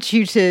don't want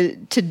you to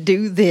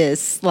do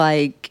this.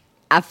 Like,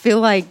 I feel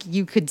like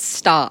you could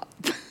stop.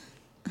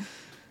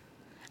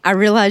 I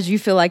realize you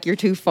feel like you're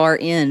too far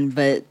in,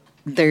 but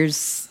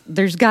there's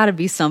got to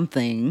be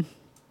something.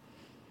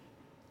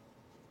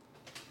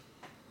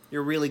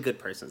 You're a really good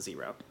person,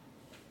 Zero.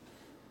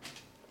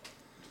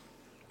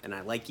 And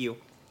I like you.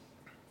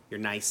 You're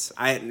nice.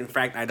 In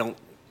fact, I don't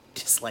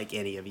dislike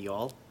any of you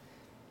all.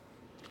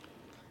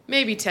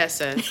 Maybe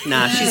Tessa.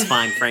 Nah, she's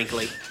fine,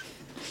 frankly.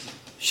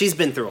 She's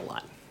been through a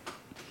lot.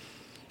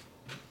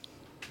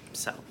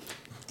 So,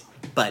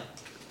 but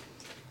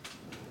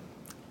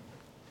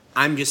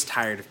I'm just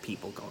tired of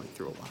people going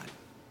through a lot.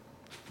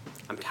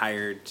 I'm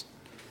tired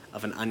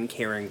of an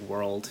uncaring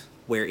world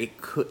where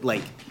it could,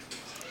 like,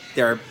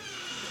 there are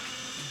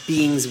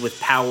beings with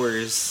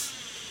powers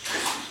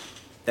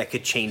that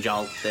could change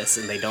all of this,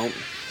 and they don't.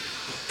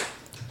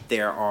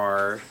 There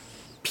are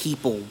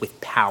people with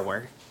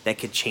power that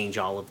could change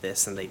all of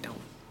this, and they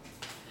don't.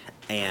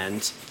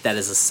 And that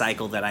is a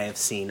cycle that I have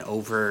seen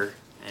over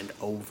and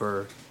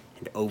over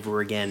and over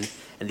again.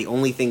 And the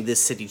only thing this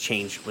city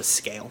changed was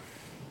scale.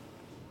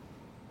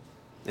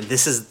 And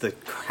this is the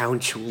crown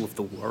jewel of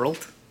the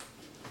world.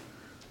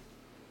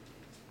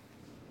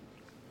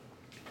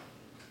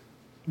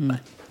 But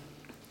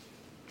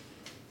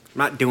I'm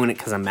not doing it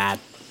because I'm mad.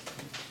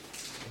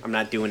 I'm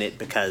not doing it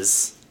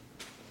because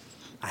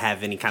I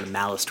have any kind of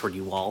malice toward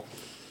you all.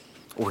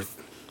 Or,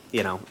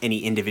 you know,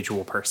 any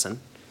individual person.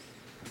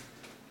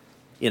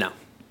 You know.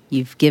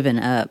 You've given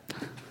up.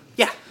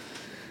 Yeah,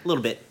 a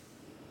little bit.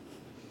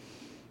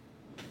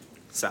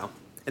 So.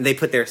 And they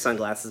put their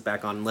sunglasses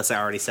back on, unless I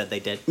already said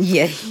they did.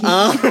 Yeah.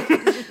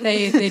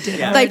 They did.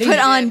 Yeah. They already. put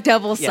on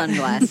double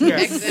sunglasses.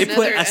 They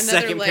put Another a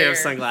second pair layer. of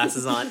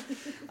sunglasses on.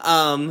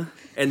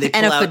 And they pull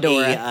And a out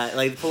fedora.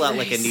 they pull out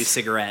like a new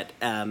cigarette.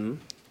 And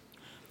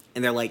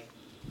they're like,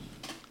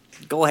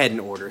 "Go ahead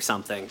and order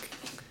something,"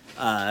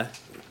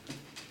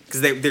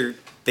 because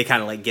they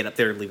kind of like get up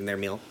there leaving their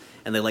meal,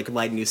 and they like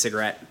light a new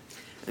cigarette,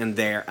 and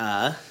they're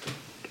like,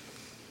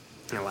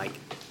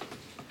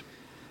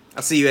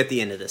 "I'll see you at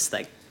the end of this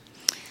thing."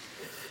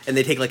 And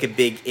they take like a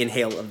big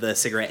inhale of the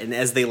cigarette, and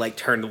as they like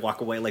turn to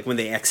walk away, like when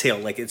they exhale,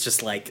 like it's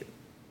just like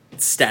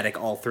static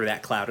all through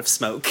that cloud of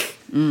smoke.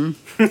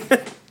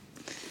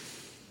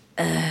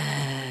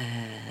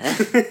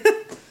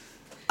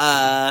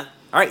 All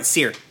right,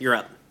 Seer, you're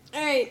up.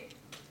 All right.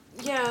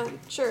 Yeah,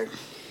 sure.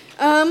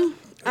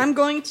 I'm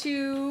going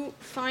to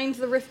find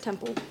the Rift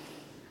Temple.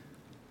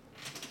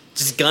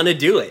 Just gonna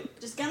do it.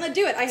 Just gonna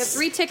do it. I have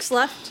 3 ticks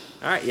left.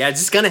 All right, yeah, it's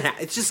just gonna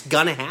happen.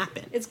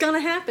 It's gonna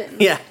happen.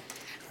 Yeah.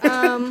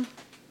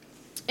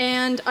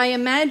 And I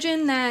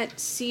imagine that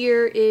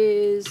Seer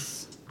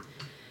is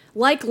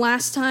like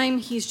last time.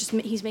 He's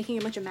making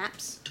a bunch of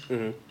maps.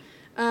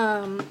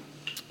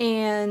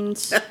 And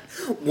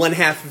One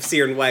half of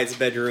Seer and Wyatt's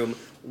bedroom,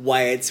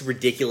 Wyatt's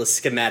ridiculous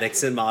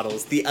schematics and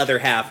models. The other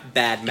half,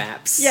 bad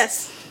maps.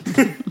 yes,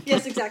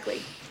 yes,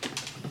 exactly.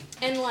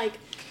 And like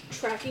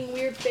tracking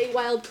weird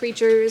Feywild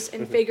creatures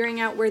and figuring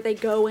out where they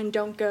go and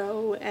don't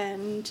go,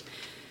 and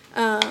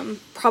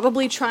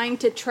probably trying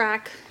to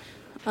track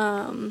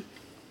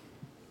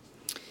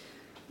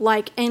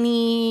like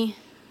any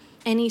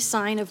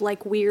sign of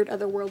like weird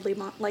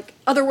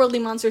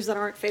otherworldly monsters that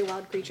aren't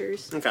Feywild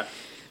creatures. Okay.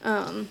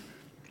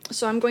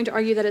 So I'm going to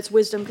argue that it's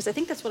wisdom because I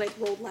think that's what I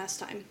rolled last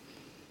time.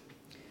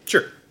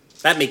 Sure.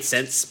 That makes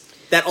sense.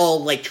 That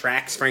all like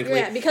tracks, frankly.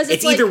 Yeah, because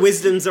it's it's either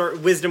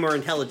like- wisdom or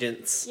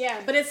intelligence. Yeah,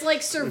 but it's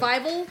like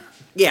survival.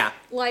 Yeah.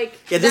 Like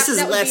Yeah, this is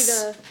that would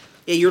less.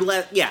 be Yeah, you're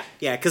less. Yeah,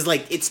 because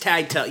like it's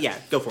tied to. Yeah,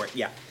 go for it.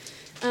 Yeah.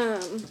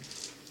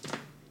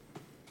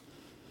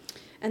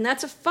 and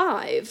that's a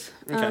 5,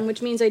 Okay.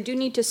 which means I do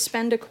need to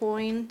spend a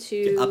coin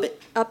to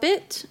up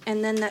it?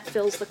 and then that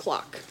fills the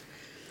clock.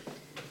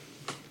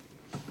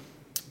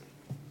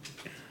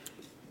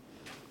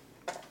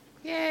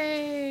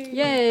 Yay!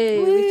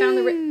 Yay! We found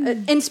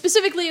the and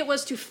specifically it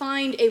was to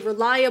find a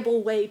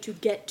reliable way to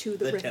get to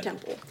the Rift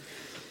temple.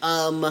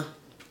 Temple.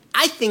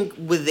 I think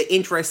with the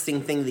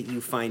interesting thing that you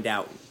find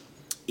out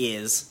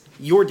is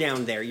you're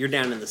down there. You're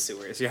down in the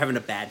sewers. You're having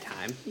a bad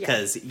time Yeah,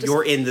 because just-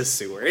 you're in the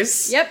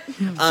sewers.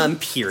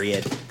 Yep.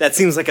 Period. That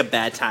seems like a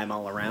bad time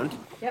all around.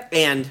 Yep.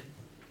 And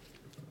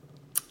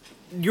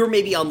you're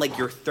maybe on like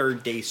your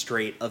 3rd day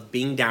straight of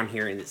being down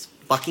here in this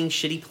fucking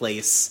shitty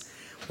place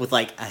with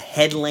like a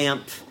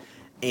headlamp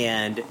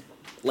and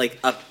like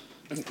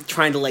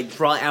trying to like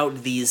draw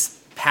out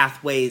these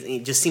pathways, and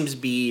it just seems to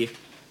be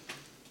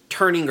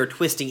turning or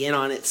twisting in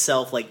on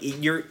itself. Like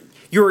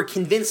you're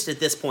convinced at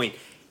this point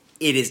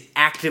it is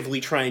actively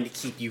trying to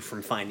keep you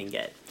from finding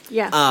it.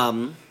 Yeah.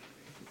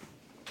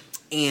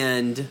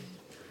 And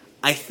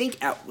I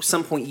think at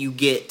some point you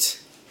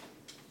get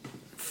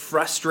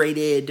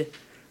frustrated.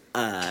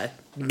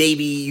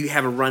 Maybe you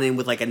have a run-in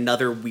with like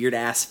another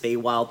weird-ass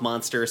Feywild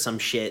monster or some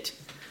shit.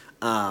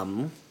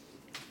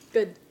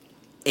 Good.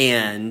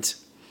 And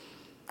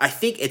I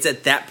think it's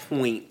at that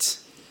point,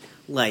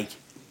 like,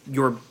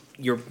 you're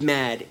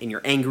mad and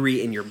you're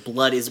angry and your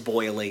blood is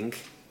boiling,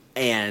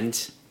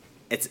 and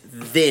it's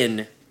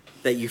then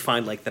that you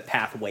find, like, the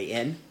pathway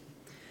in.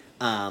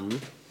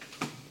 And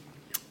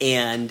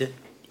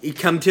you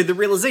come to the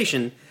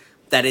realization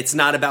that it's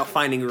not about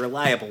finding a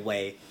reliable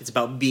way. It's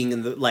about being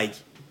in the, like,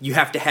 you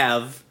have to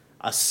have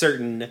a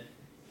certain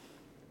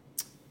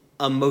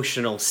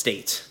emotional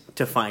state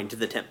to find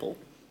the temple.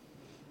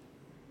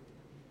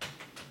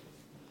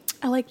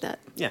 I like that.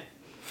 Yeah.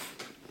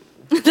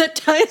 That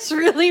ties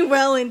really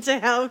well into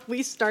how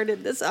we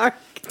started this arc.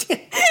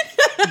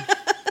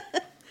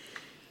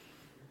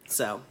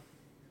 So,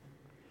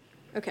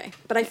 Okay,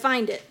 but I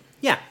find it.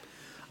 yeah.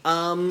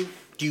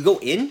 Do you go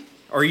in?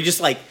 Or are you just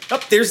like, oh,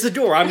 there's the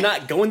door. I'm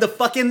not going the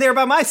fuck in there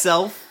by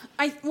myself.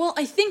 I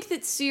think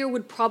that Seer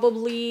would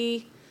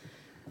probably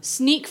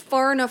sneak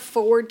far enough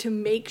forward to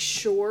make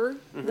sure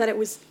that it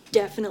was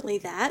definitely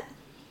that,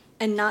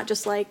 and not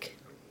just like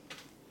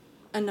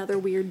another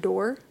weird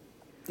door.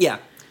 Yeah.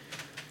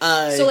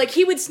 So like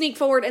he would sneak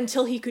forward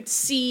until he could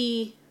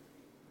see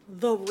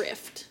the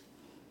rift.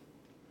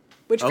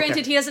 Which Okay.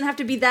 granted he doesn't have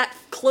to be that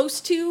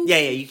close to. Yeah,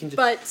 you can just...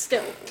 But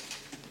still.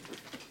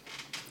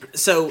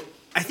 So,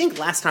 I think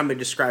last time I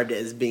described it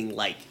as being,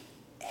 like,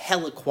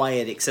 hella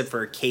quiet, except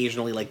for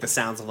occasionally, like, the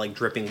sounds of, like,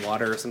 dripping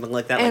water or something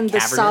like that, And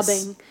like the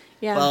cavernous. sobbing.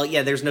 Yeah. Well,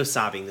 yeah, there's no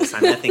sobbing this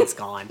time. That thing's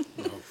gone.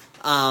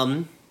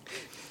 Though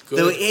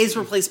it is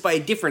replaced by a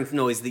different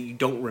noise that you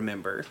don't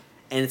remember.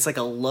 And it's like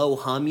a low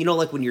hum. You know,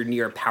 like when you're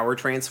near a power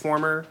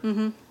transformer?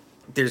 Mm-hmm.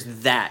 There's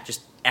that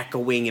just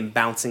echoing and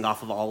bouncing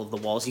off of all of the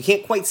walls. You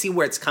can't quite see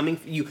where it's coming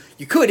from. You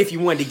could if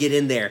you wanted to get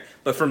in there.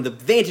 But from the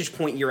vantage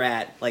point you're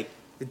at, like,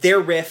 their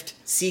rift,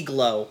 sea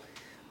glow,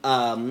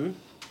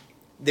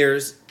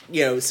 there's,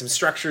 some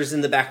structures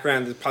in the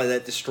background. There's probably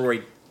that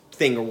destroyed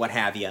thing or what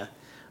have you.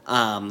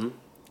 And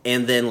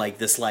then,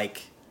 this,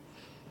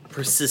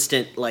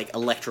 persistent,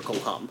 electrical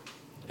hum.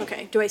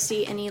 Okay. Do I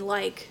see any,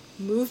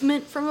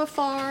 movement from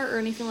afar or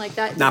anything like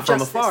that? Not from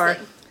Just this afar.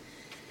 thing?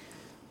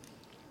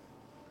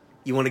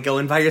 You want to go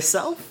in by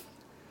yourself?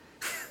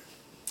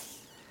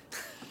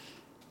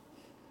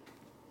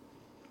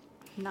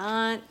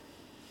 I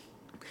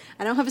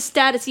don't have a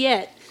status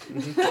yet.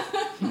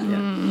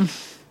 Yeah.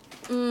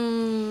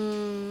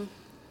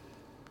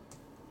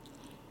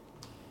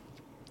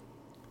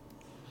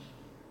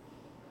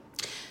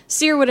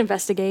 Seer would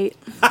investigate.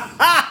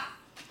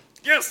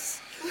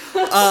 Yes!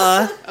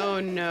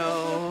 Oh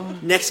no.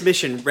 Next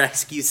mission,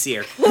 rescue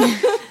Seer.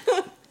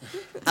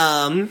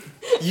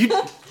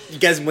 You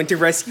guys went to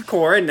rescue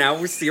Cora, and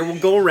now Seer will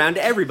go around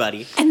to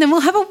everybody. And then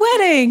we'll have a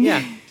wedding.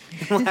 Yeah.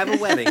 We'll have a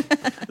wedding.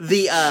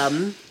 Do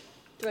I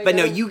But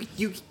no, go?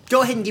 you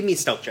go ahead and give me a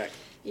stealth check.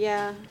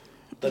 Yeah.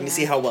 Let me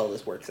see how well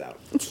this works out.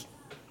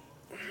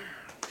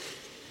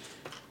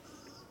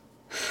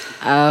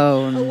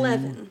 Oh,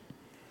 11.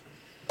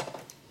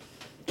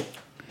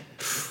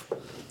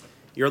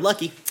 You're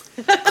lucky.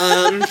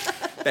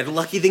 Better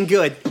lucky than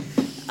good.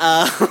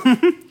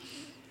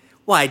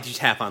 Why'd you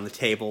tap on the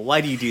table?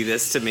 Why do you do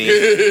this to me?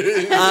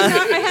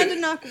 I had to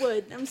knock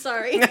wood. I'm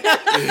sorry.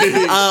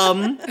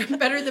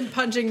 Better than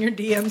punching your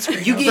DM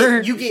screen.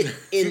 You get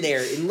in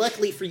there, and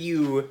luckily for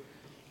you,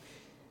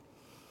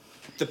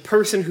 the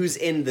person who's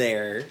in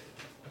there,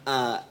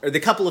 or the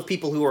couple of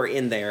people who are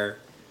in there,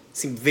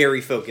 seem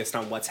very focused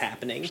on what's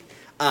happening.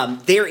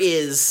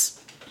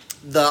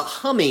 The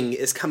humming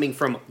is coming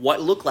from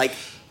what look like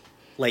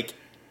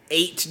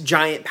 8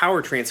 giant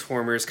power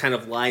transformers kind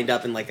of lined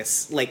up in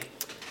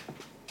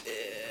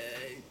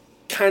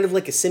kind of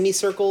like a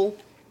semicircle,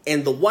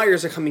 and the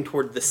wires are coming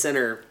toward the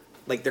center,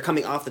 they're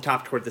coming off the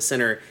top toward the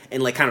center,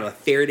 in kind of a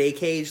Faraday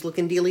cage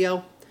looking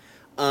dealio.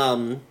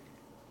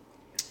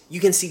 You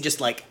can see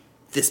just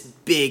this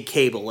big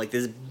cable,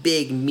 this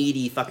big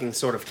meaty fucking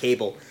sort of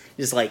cable,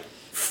 just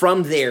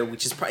from there,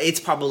 which is it's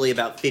probably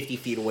about 50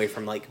 feet away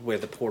from where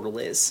the portal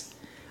is.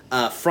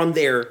 From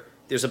there,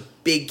 there's a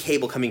big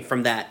cable coming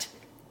from that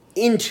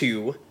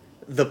into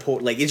the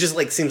portal. It just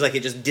seems like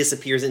it just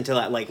disappears into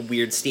that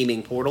weird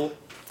steaming portal.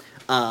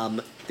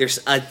 There's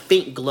a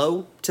faint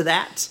glow to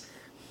that,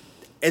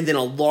 and then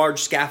a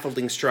large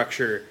scaffolding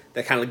structure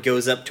that kind of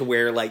goes up to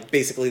where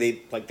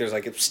basically there's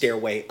a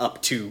stairway up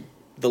to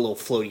the little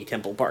floaty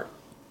temple part.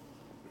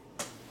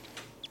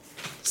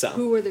 So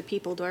Who are the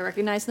people? Do I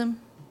recognize them?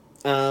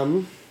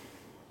 Yeah,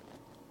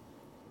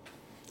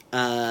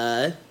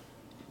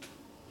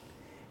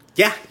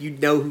 you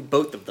know who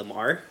both of them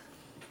are.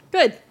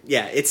 Good.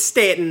 Yeah, it's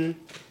Stanton,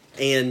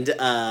 and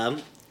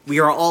we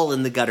are all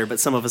in the gutter, but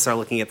some of us are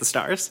looking at the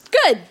stars.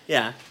 Good.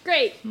 Yeah.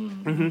 Great.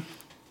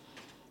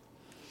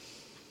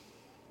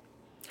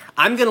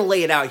 I'm gonna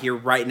lay it out here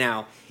right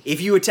now.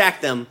 If you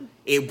attack them,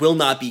 it will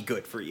not be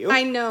good for you.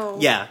 I know.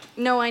 Yeah.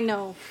 No, I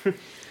know.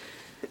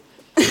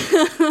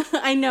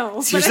 I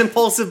know. He's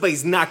impulsive, but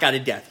he's not got a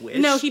death wish.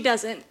 No, he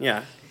doesn't.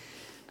 Yeah.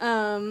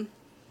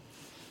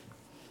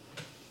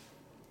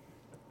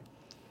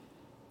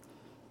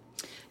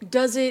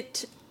 Does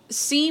it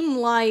seem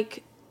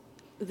like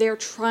they're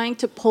trying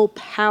to pull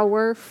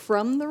power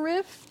from the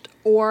rift,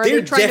 or are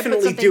They're they trying to put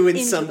definitely something doing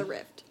into some- the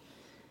rift?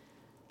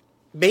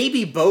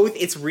 Maybe both.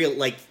 It's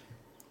real,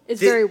 It's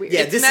very weird.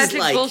 Yeah, It's this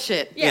magic is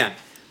bullshit. Yeah.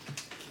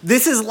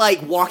 This is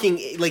like walking,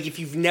 if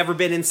you've never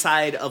been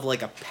inside of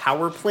a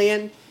power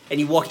plant and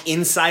you walk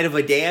inside of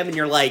a dam and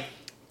you're like,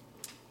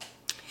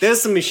 there's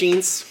some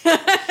machines.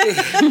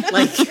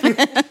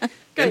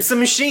 There's some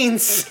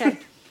machines. Okay.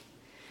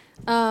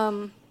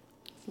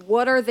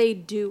 What are they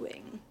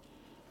doing?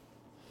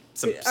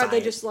 Some Are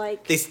they science.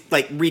 just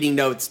They reading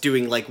notes,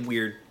 doing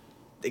weird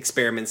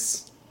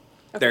experiments.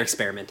 They're Okay.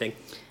 experimenting.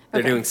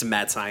 They're Okay. doing some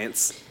mad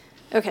science.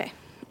 Okay.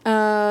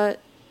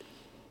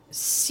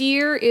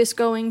 Seer is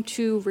going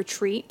to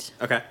retreat,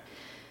 Okay.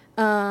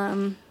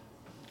 and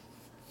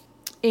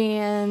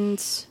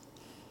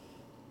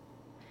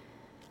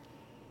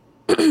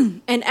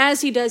and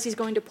as he does, he's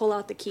going to pull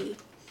out the key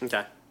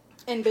Okay.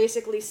 and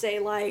basically say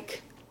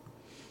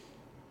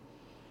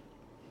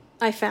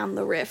I found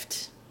the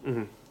rift.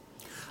 You're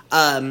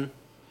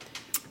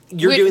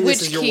Which- doing this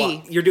which as you're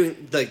key? you're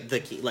doing the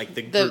key, the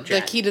group The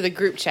chat. key to the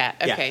group chat.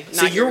 Okay. Yeah.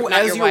 So Not your, not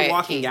as your you're Wyatt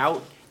walking key.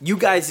 out, you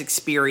guys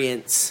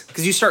experience,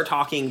 because you start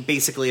talking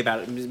basically about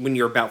it when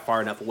you're about far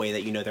enough away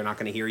that you know they're not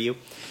going to hear you.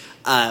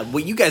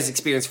 What you guys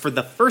experience for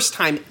the first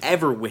time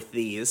ever with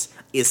these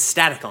is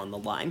static on the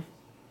line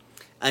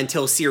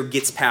until Seer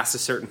gets past a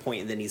certain point,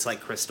 and then he's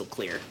crystal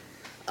clear.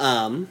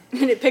 And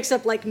it picks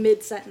up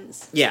mid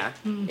sentence. Yeah.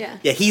 Yeah.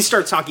 Yeah, he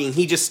starts talking, and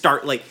he just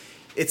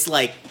it's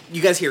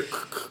you guys hear,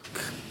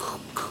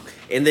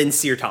 and then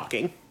Seer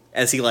talking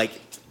as he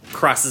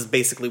crosses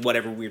basically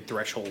whatever weird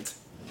threshold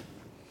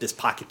this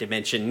pocket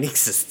dimension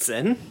exists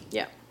in.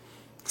 Yeah.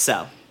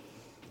 So,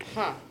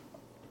 Huh.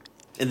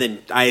 and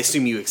then I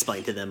assume you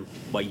explained to them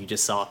what you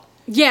just saw.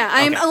 Yeah,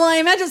 Okay. I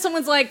imagine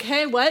someone's like,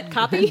 "Hey, what?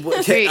 Copy?" What?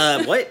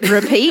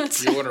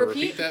 Repeat. You want to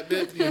repeat that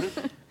bit? Yeah.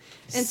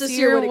 And so Seer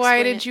Seer, would why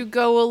explain did it. you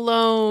go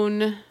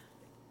alone?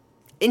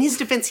 In his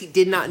defense, he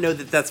did not know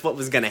that that's what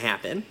was going to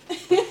happen.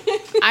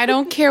 I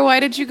don't care. Why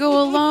did you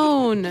go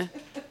alone?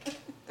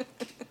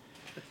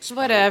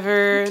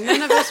 Whatever.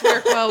 None of us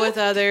work well with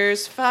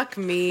others. Fuck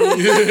me.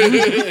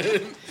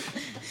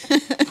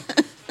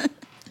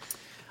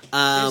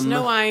 There's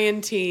no I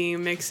in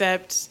team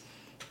except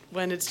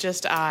when it's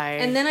just I.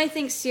 And then I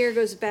think Seer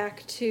goes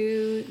back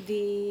to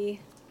the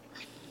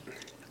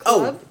Oh,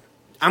 club.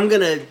 I'm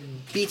going to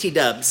BT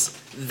dubs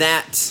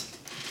that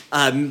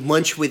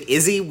lunch with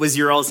Izzy was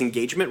your all's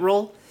engagement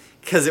role.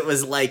 Because it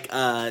was like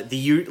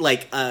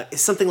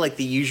something like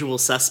The Usual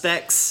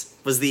Suspects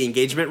was the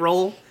engagement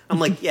role. I'm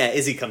like, yeah,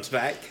 Izzy comes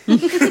back.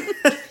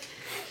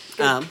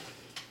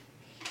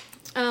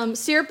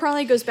 Seer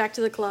probably goes back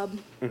to the club.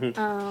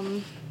 Mm-hmm.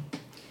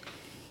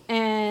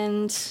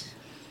 And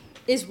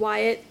is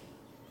Wyatt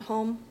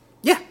home?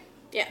 Yeah.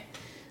 Yeah.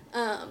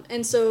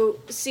 And so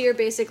Seer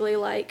basically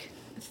like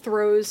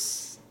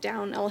throws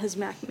down all his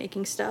map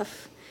making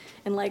stuff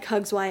and like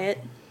hugs Wyatt,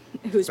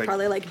 who's Like,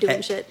 probably like doing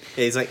hey- shit.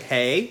 He's like,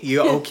 hey,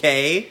 you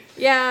okay?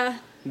 Yeah.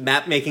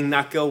 Map making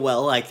not go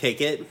well, I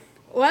take it.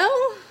 Well,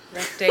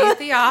 Rough day at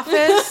the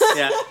office.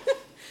 Yeah.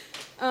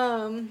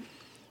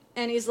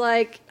 and he's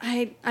like,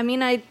 I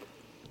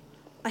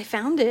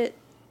found it.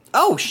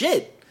 Oh,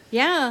 shit.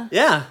 Yeah.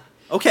 Yeah.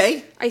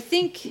 Okay. I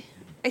think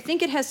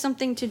it has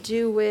something to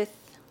do with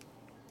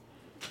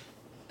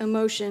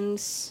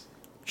emotions.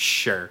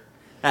 Sure.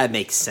 That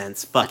makes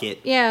sense. Fuck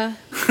it. Yeah.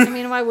 I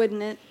mean, why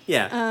wouldn't it?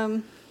 Yeah.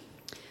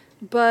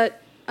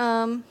 But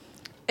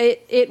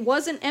it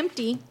wasn't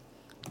empty.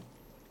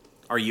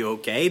 Are you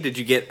okay? Did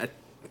you get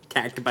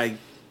attacked by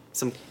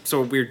some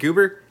sort of weird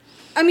goober?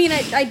 I mean,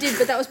 I did,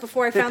 but that was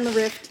before I found the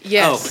rift.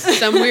 Yes, Oh.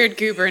 some weird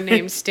goober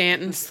named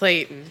Stanton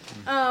Slayton.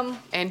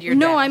 And your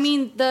No, dad. I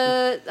mean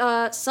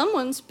the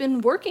someone's been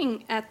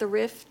working at the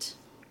rift.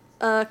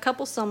 A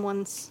couple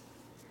someones.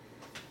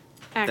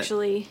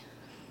 Actually.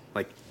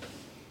 Like,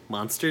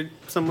 monster?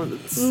 Someone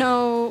that's...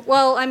 No.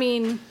 Well, I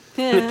mean,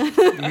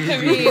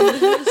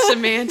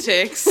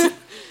 semantics.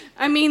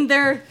 I mean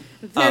they're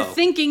Oh.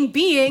 thinking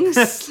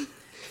beings.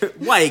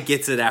 Wyatt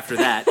gets it after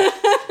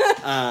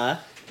that.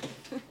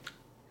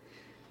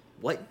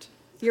 What?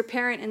 Your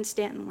parent and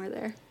Stanton were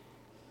there.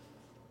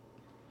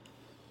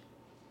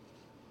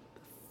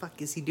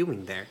 Fuck is he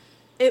doing there?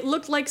 It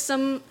looked like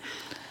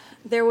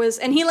there was,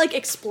 and he like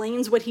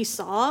explains what he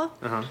saw.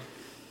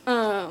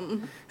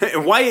 And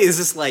Wyatt is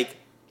just like...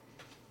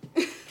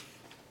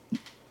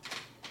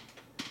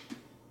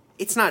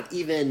 It's not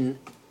even,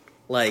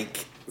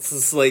 like... This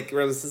is like...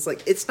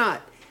 It's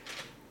not...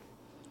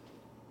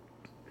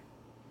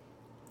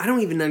 I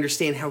don't even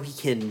understand how he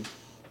can...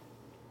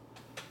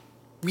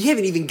 We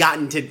haven't even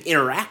gotten to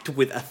interact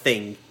with a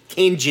thing.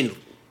 Tangent...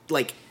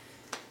 Like...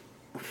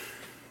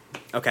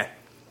 Okay.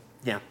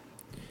 Yeah.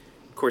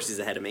 Of course he's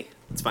ahead of me.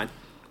 It's fine.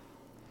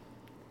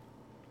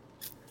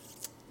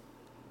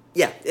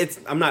 Yeah, it's...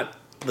 I'm not...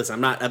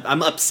 Listen,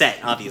 I'm upset,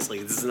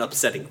 obviously. This is an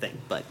upsetting thing,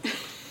 but...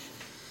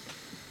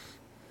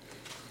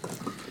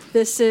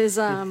 This is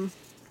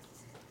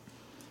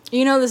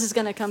you know this is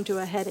gonna come to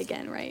a head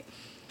again, right?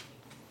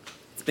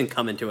 It's been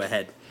coming to a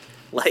head.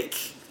 Like...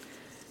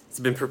 It's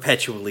been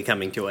perpetually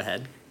coming to a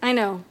head. I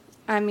know.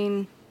 I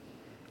mean,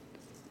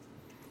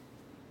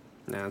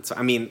 No, it's...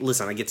 I mean,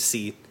 listen, I get to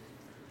see...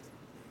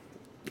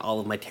 all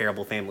of my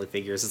terrible family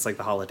figures. It's like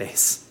the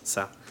holidays,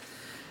 so...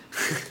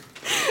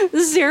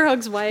 Zero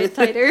hugs Wyatt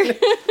tighter.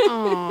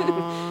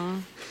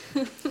 Aww.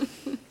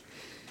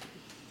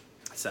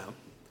 So,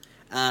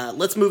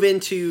 let's move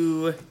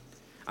into...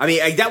 I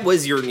mean, that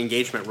was your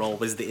engagement role,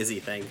 was the Izzy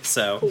thing.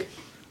 So, Cool.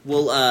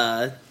 we'll,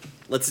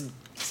 let's...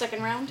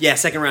 Second round. Yeah,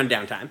 second round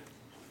downtime.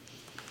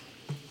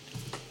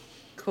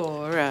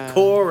 Cora.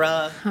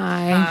 Cora.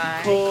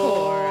 Hi.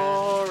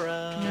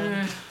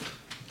 Cora.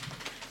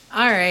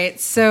 All right,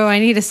 so I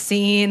need a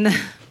scene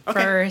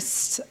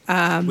first.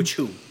 Which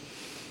who?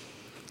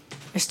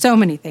 There's so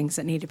many things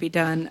that need to be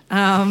done.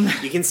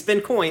 You can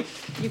spend coin.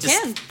 You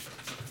Just can.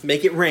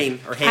 Make it rain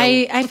or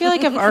hail. I feel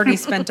like I've already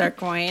spent our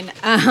coin.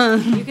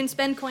 You can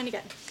spend coin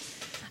again.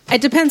 It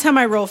depends how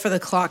my roll for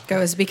the clock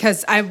goes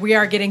because we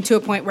are getting to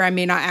a point where I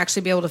may not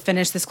actually be able to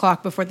finish this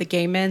clock before the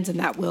game ends, and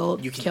that will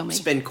You can kill me.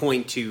 spend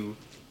coin to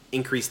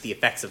increase the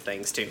effects of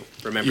things, too.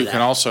 Remember You that. can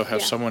also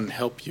have Yeah. someone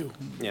help you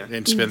Yeah.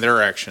 and spend their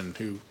action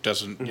who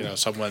doesn't,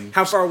 someone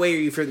How far away are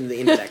you from the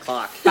end of that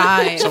clock?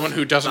 5. someone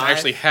who doesn't 5?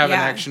 actually have an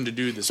Yeah. action to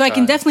do this. So I can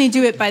time. definitely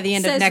do it by the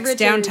end of Says next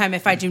Richard downtime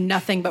if I do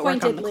nothing but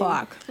work on the pointedly.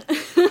 clock.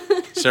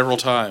 Several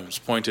times,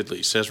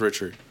 pointedly, says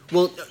Richard.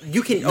 Well,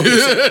 you can... Okay,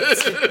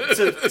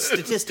 so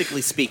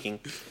statistically speaking,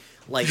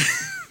 like,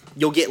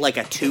 you'll get, like,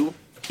 a 2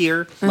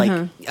 here.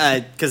 Like,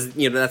 because,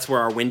 that's where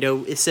our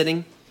window is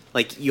sitting.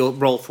 Like, you'll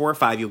roll 4 or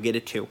 5, you'll get a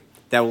 2.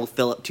 That will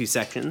fill up 2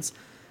 sections.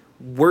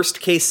 Worst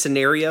case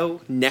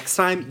scenario, next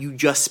time, you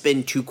just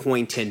spend 2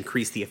 coin to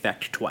increase the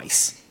effect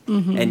twice.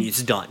 And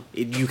it's done.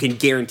 You can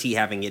guarantee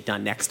having it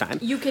done next time.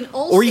 You can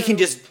also. Or you can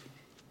just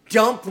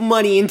dump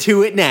money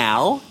into it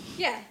now.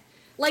 Yeah.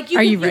 Like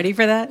Are you ready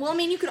for that? Well, I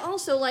mean, you could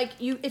also like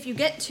if you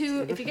get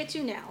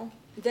to now,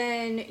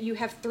 then you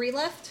have 3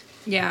 left.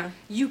 Yeah.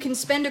 You can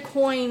spend a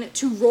coin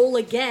to roll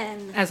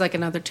again As like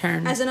another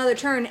turn. as another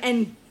turn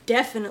and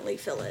definitely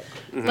fill it.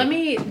 Let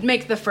me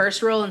make the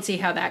first roll and see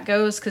how that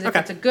goes. Because if Okay.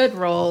 it's a good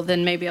roll,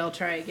 then maybe I'll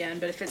try again.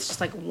 But if it's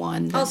just like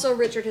 1, then Also,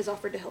 Richard has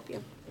offered to help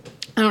you.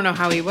 I don't know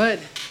how he would.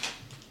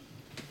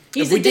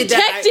 He's If we a did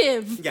that,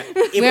 detective. Yeah.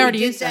 If we already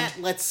did used that,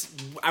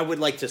 I would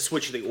like to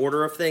switch the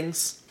order of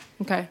things.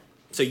 Okay.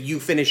 So you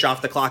finish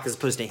off the clock as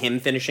opposed to him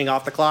finishing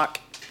off the clock.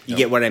 You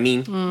get what I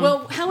mean?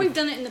 Well, how we've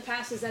done it in the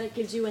past is that it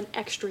gives you an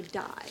extra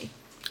die.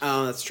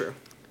 Oh, that's true.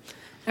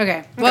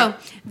 Okay. Well,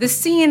 the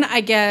scene, I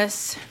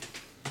guess.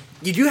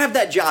 You do have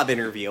that job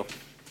interview.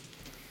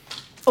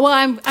 Well,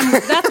 I'm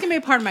that's gonna be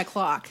a part of my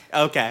clock.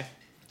 Okay.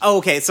 Oh,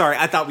 okay. Sorry.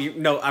 I thought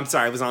I'm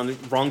sorry. I was on the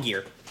wrong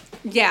gear.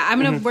 Yeah,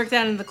 I'm gonna work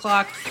that into the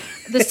clock.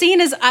 The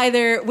scene is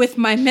either with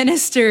my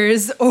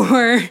ministers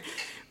or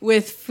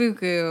with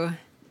Fuku,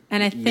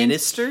 and I think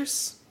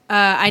Ministers?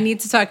 I need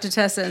to talk to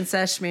Tessa and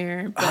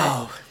Seshmir.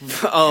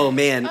 But, Oh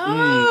man.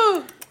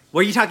 Oh,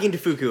 What are you talking to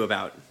Fuku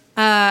about?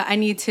 I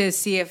need to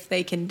see if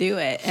they can do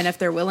it and if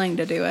they're willing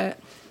to do it.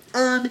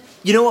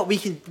 You know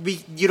what?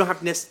 You don't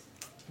have to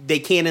they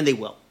can and they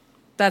will.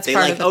 That's They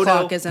part like of the Odo.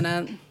 clock, isn't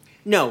it?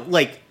 No,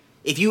 like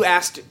if you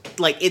asked,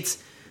 like it's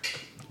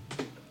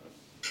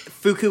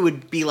Fuku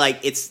would be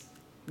like,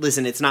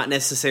 listen, it's not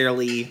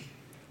necessarily.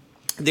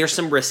 There's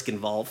some risk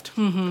involved.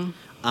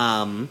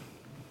 Mm-hmm.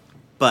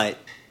 But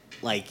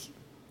like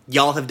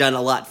y'all have done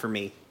a lot for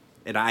me,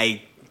 and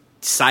I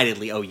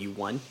decidedly owe you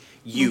one.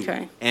 You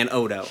Okay. and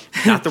Odo,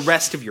 not the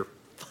rest of your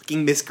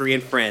fucking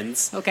miscreant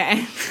friends. Okay.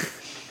 All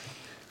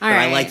But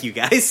right. I like you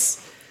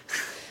guys.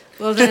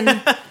 Well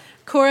then,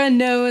 Cora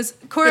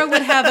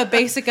would have a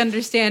basic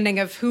understanding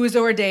of who's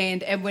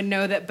ordained and would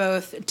know that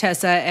both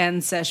Tessa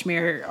and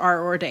Seshmir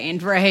are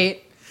ordained,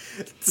 right?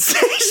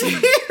 Shakespeare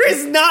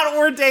is not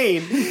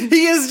ordained.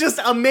 He is just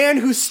a man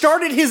who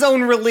started his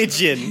own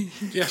religion.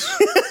 Yes.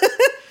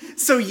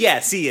 So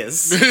yes, he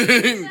is.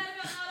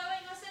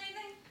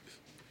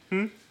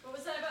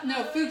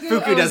 No,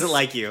 Fuku doesn't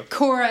like you.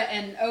 Cora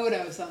and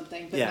Odo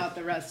something, but Yeah. not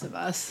the rest of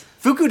us.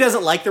 Fuku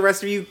doesn't like the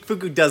rest of you.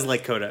 Fuku does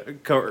like Cora and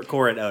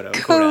Odo.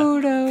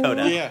 Kodo.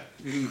 Coda.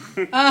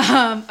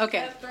 Yeah. Okay.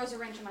 That throws a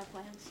wrench in my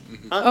plans.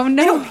 Oh I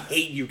no. don't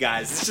hate you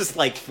guys. It's just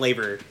like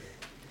flavor.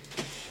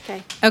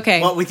 Okay.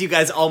 Okay. What with you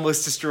guys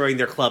almost destroying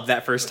their club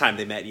that first time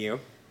they met you.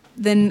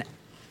 Then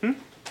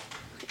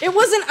It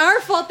wasn't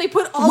our fault they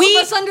put all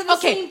of us under the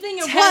same thing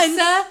at once.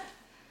 Tessa,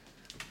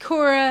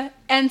 Cora,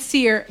 and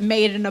Seer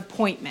made an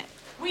appointment.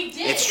 We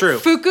did. It's true.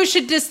 Fuku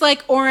should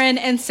dislike Orin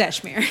and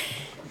Seshmir.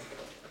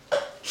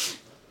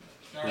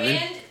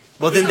 And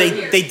Well, then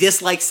they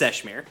dislike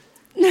Seshmir.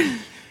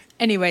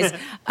 Anyways,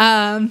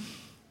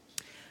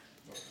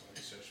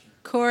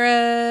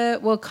 Cora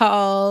will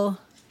call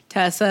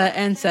Tessa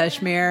and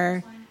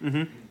Seshmir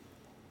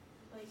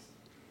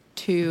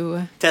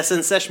to. Tessa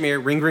and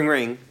Seshmir, ring, ring,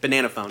 ring,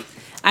 banana phone.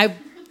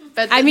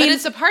 but I mean- but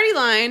it's a party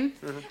line.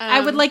 I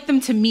would like them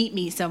to meet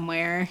me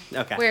somewhere.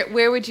 Okay.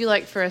 Where would you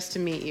like for us to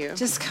meet you?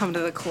 Just come to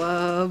the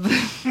club.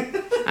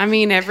 I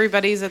mean,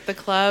 everybody's at the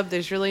club.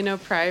 There's really no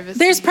privacy.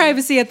 There's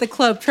privacy at the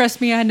club. Trust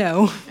me, I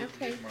know.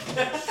 Okay.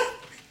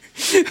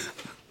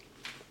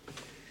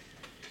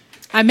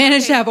 I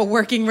managed to have a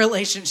working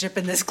relationship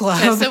in this club.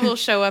 Tessa will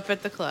show up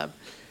at the club.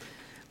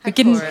 we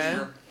can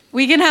Cora.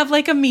 we can have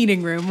like a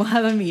meeting room. We'll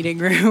have a meeting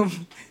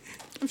room.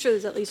 I'm sure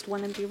there's at least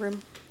one empty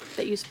room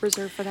that you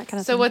reserve for that kind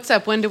of So thing. what's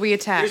up? When do we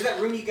attack? There's that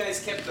room you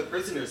guys kept the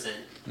prisoners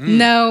in.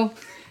 No,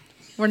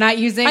 we're not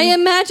using. I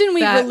imagine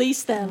we that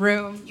release them.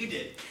 room. You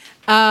did.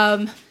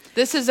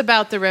 This is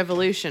about the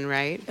revolution,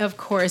 right? Of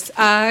course,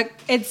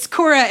 it's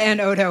Cora and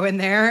Odo in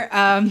there.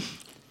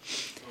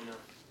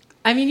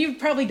 I mean, you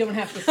probably don't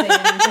have to say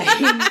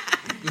anything.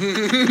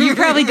 You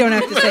probably don't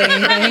have to say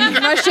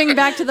anything. Rushing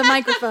back to the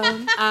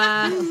microphone. No,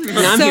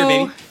 I'm here,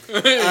 baby.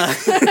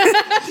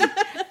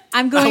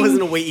 I'm I going.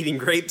 wasn't away eating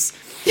grapes.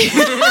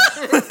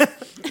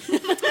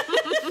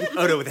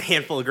 Odo with a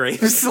handful of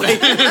grapes.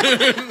 Like,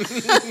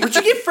 where'd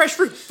you get fresh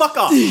fruit? Fuck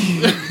off.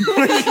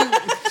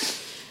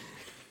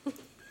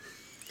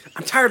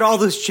 I'm tired of all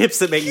those chips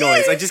that make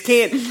noise. I just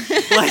can't,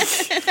 like...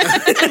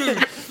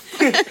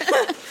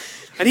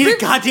 I need a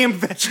goddamn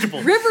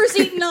vegetable. River's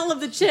eating all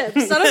of the chips.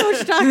 I don't know what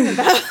you're talking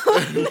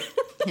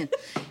about.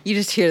 You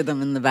just hear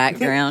them in the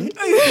background.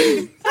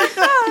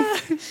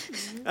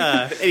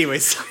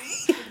 Anyways.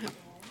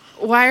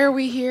 Why are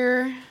we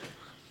here?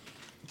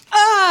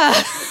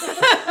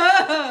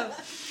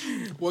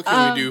 What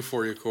can we do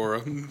for you,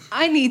 Cora?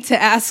 I need to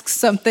ask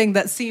something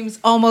that seems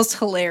almost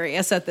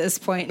hilarious at this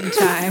point in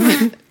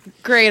time.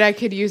 Great, I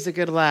could use a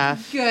good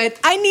laugh. Good.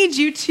 I need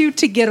you two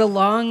to get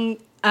along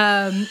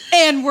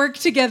and work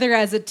together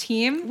as a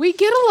team. We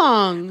get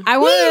along. I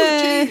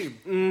want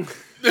to.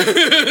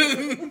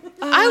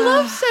 I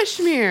love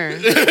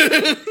Seshmir.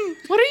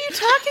 What are you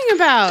talking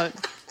about?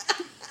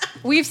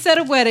 We've set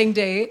a wedding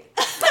date.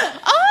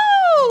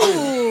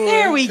 Oh,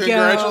 There There we go.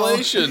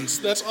 Congratulations.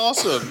 That's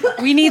awesome.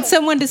 We need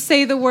someone to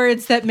say the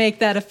words that make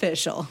that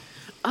official.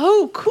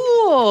 Oh,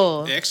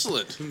 cool.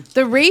 Excellent.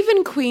 The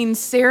Raven Queen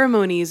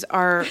ceremonies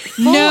are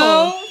full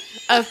No.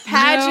 of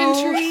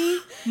pageantry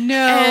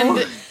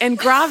No. and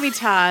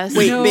gravitas.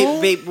 Wait,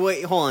 No.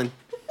 wait, hold on.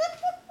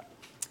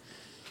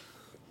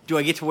 Do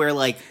I get to wear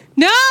like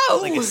No.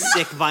 a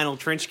sick vinyl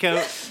trench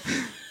coat?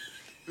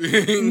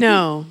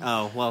 No.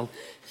 Oh, well,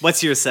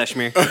 what's yours,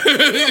 Seshmir?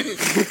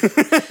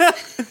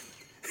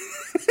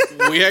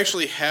 We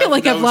actually have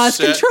like no I've lost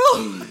set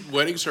control.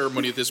 wedding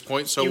ceremony at this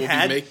point, so You we'll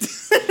had?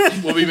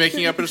 we'll be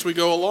making up as we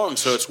go along.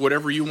 So it's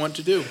whatever you want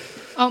to do.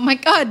 Oh my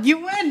God, you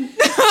win.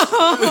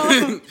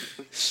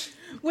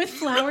 With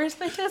flowers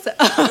by Tessa.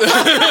 I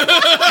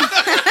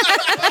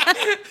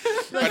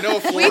know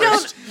a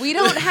florist. We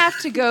don't have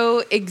to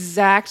go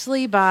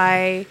exactly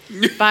by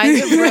the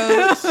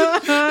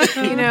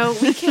road. You know,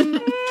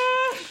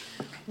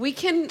 we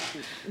can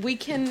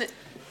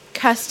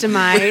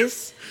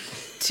customize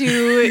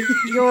to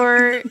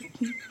your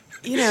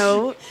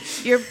your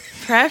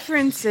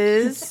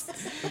preferences.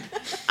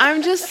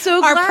 I'm just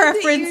so Our glad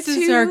preferences that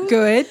you two are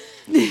good.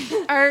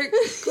 are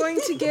going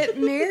to get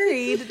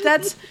married.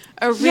 That's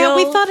a real. Yeah,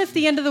 we thought if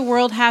the end of the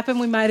world happened,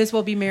 we might as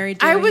well be married.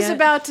 I doing was it.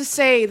 about to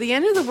say the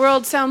end of the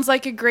world sounds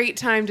like a great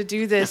time to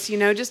do this. You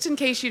know, just in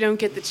case you don't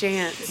get the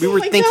chance. We were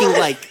thinking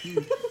like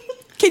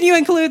Can you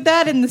include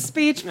that in the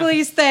speech,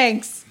 please?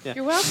 Thanks.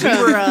 You're welcome.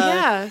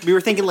 Yeah. we were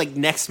thinking like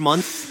next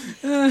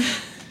month.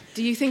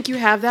 Do you think you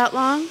have that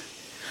long?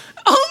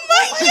 Oh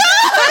my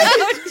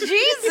God!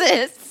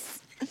 Jesus.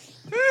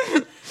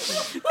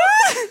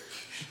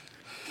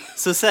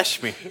 So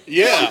Seshmir,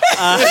 Yeah.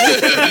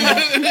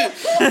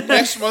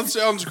 Next month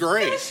sounds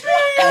great.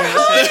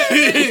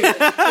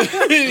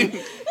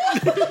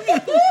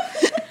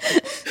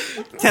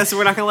 Tessa,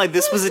 we're not gonna lie,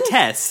 this was a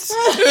test.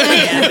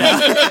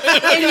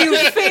 And you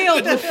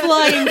failed with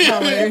flying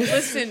colors.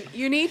 Listen,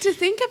 you need to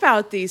think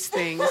about these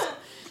things.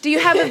 Do you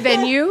have a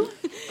venue?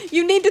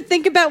 You need to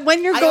think about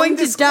when you're I going own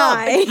to this club.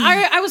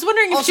 die. I was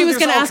wondering if Also, she was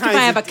there's going to all ask if I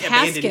kinds have a of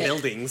abandoned casket.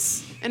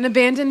 buildings. An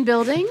abandoned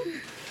building?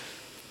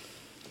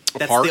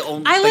 That's park? the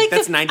only. I like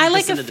that's a, I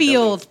like 90% a of the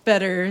field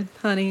better,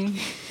 honey.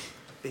 buildings.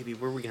 Baby,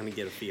 where are we gonna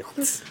get a field?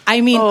 I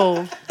mean,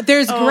 Oh.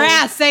 there's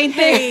grass, ain't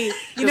there? Hey, you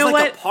There's know like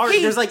what? a park.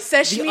 Hey, There's like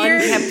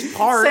Seshmir, the unkept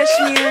park.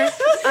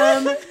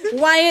 Seshmir,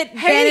 Wyatt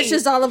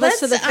banishes all of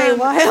us to the let's,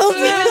 Feywild.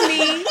 you and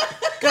me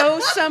go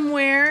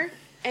somewhere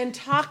and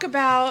talk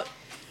about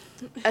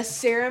a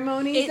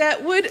ceremony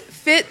that would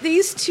fit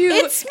these two.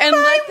 It's and my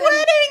let them,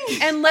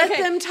 wedding! And let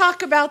Okay. them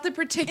talk about the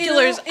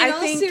particulars. In I all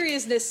think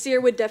seriousness, Seer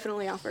would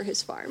definitely offer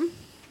his farm.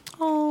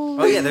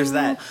 Oh yeah, there's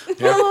that.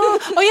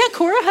 Oh yeah,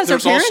 Cora has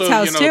There's her parents' also,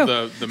 house too.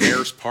 the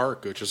Mayor's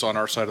Park, which is on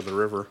our side of the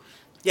river.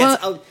 Yes.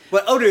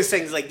 What Odo is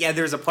saying is like, yeah,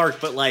 there's a park,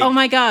 but like, Oh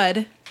my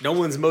God, no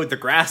one's mowed the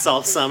grass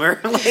all summer.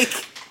 Like,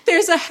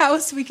 there's a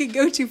house we could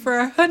go to for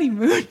our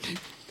honeymoon.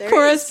 There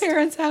Cora's is.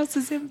 parents' house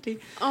is empty.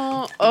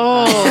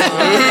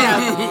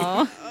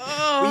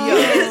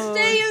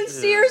 Stay in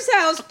Seer's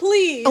house,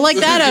 please. Like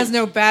that has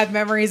no bad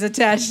memories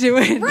attached to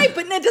it. Right,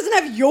 but it doesn't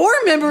have your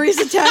memories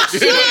attached to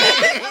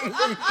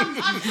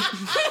it.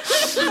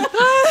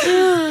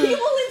 He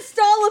will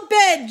install a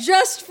bed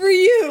just for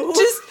you.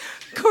 Just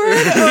Cora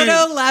and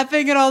Odo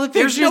laughing at all the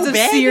There's pictures no of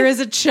bed? Seer as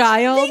a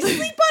child. They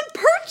sleep on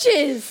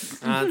perches.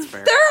 that's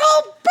fair. They're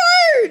all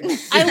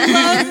birds. I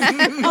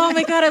love. Oh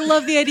my God, I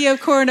love the idea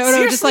of Cora and Odo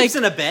Seer just like sleeps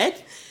in a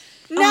bed.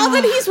 Now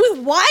that he's with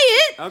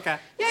Wyatt, Okay.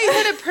 yeah, he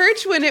had a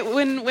perch when he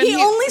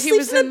only sleeps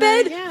was in the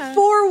bed yeah.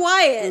 for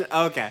Wyatt.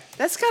 Okay.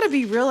 That's got to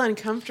be real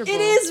uncomfortable.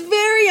 It is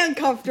very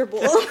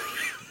uncomfortable.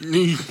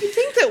 You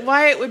think that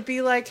Wyatt would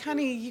be like,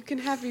 honey, you can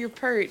have your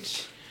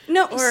perch.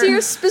 No, Or-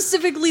 Seer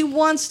specifically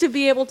wants to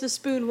be able to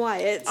spoon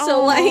Wyatt.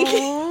 So,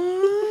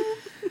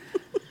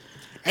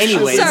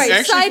 Anyways, sorry,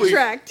 Actually,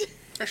 sidetracked.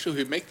 Actually,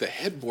 we make the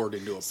headboard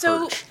into a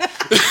So, perch.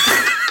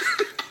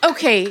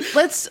 okay,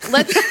 let's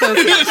focus.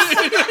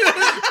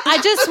 I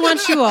just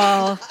want you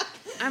all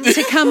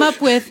to come up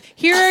with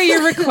here are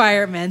your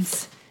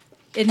requirements.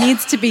 It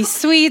needs to be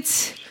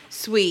sweet.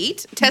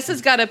 Sweet.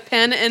 Tessa's got a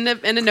pen and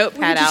a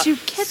notepad did out. you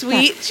get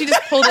Sweet. She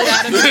just pulled it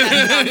out of her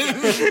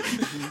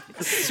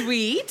pocket.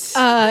 Sweet.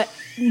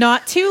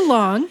 Not too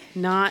long.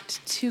 Not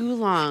too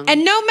long.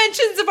 And no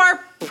mentions of our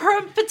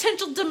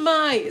potential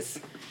demise.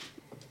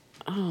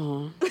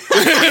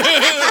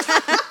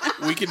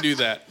 We can do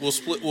that. We'll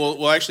split.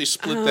 We'll actually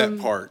split that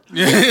part.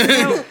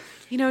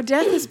 you know,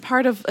 death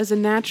is a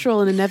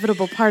natural and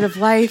inevitable part of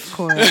life,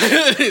 Cora.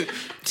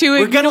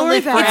 we're gonna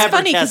live that, forever. It's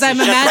funny because Tessa, I'm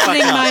shut the fuck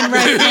imagining up. mine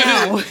right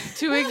now.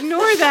 to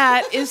ignore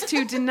that is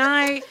to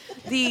deny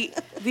the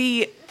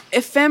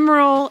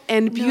ephemeral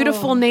and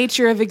beautiful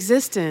nature of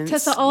existence.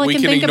 Tessa, all I We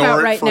can can think ignore about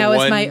it right for now is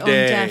one my own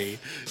day. death.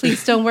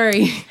 Please don't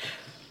worry.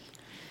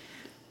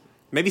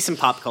 Maybe some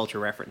pop culture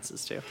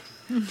references too.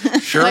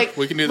 Sure, like,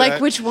 we can do like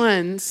that. which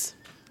ones?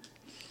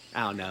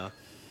 I don't know.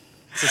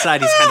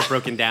 Society's kind of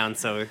broken down,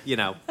 so, you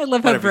know. I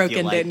love how whatever you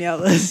feel broken like.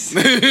 Danielle is.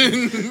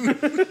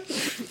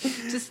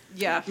 Just,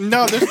 yeah.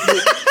 No,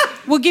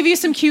 We'll give you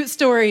some cute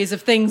stories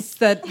of things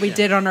that we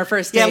did on our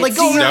first date. Yeah, like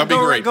go That'd be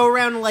great.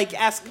 around and like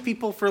ask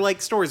people for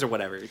like stories or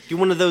whatever. Do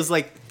one of those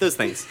those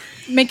things.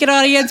 Make it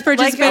audience Like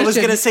participation. I was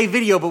gonna say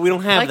video, but we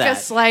don't have Like a that.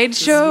 slideshow?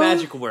 This is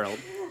Magical World.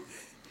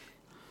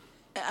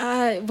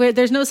 Where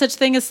there's no such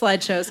thing as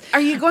slideshows. Are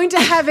you going to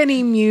have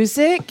any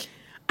music?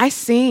 I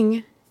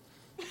sing.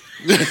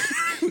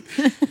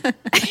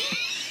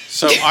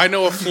 So I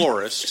know a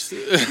florist.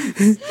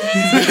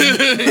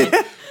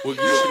 You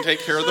can take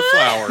care of the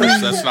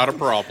flowers. That's not a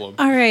problem.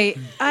 All right.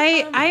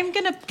 I'm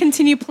going to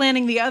continue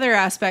planning the other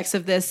aspects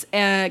of this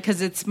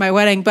because it's my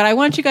wedding, but I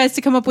want you guys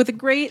to come up with a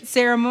great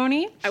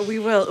ceremony. We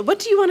will. What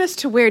do you want us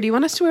to wear? Do you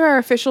want us to wear our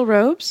official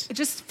robes?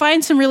 Just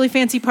find some really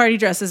fancy party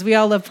dresses. We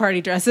all love party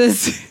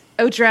dresses.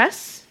 Oh,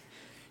 dress?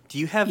 Do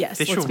you have Yes,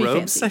 official let's be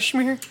robes, fancy.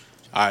 Seshmir?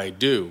 I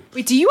do.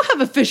 Wait, do you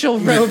have official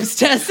robes,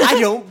 Tessa? I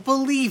don't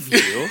believe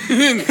you.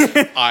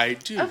 I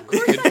do. Of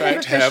course In I have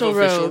fact, have official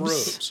official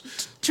robes.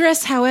 robes.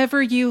 Dress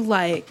however you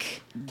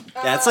like.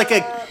 That's like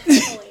a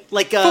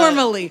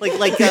Formally.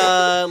 like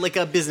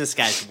a business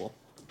casual.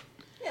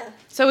 Yeah.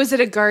 So is it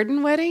a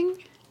garden wedding?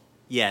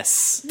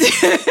 Yes.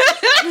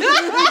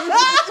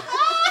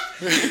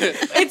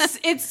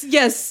 It's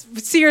yes.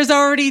 Sears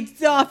already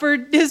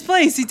offered his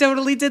place. He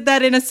totally did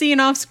that in a scene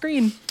off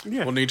screen.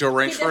 We'll need to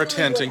arrange for a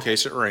tent in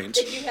case it rains.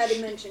 If you hadn't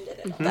mentioned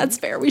it at all. That's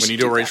fair. We We should need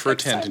to do arrange that for a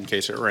next tent time. in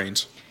case it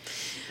rains.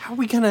 How are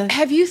we gonna?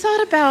 Have you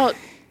thought about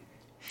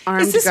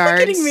armed Is this guards?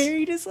 what getting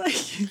married is like?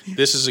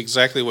 This is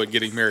exactly what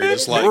getting married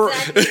is like.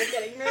 Exactly what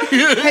getting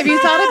married. Have you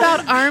thought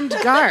about armed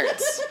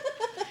guards?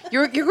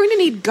 You're going to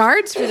need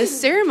guards for this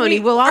ceremony.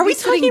 We'll all Are be we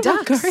sitting talking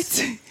about ducks.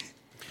 guards?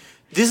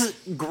 This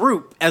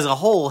group as a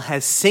whole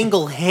has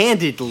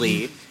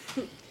single-handedly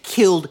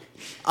killed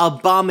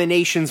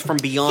abominations from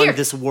beyond Here.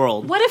 this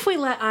world. What if we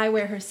let I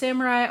wear her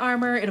samurai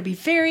armor? It'll be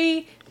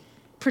very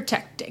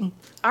protecting.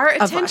 Our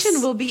Of attention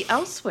us. will be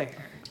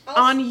elsewhere.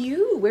 On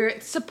you, where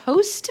it's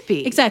supposed to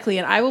be. Exactly,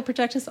 and I will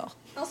protect us all.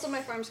 Also,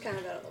 my farm's kind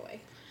of out of the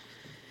way.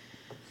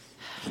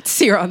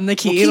 Sear on the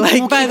key.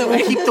 By the way,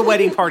 we'll keep the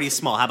wedding party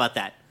small. How about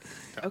that?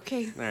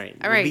 Okay. All right.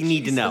 All right. We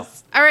need to know.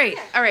 All right.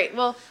 All right.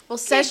 Well,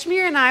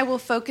 Seshmir and I will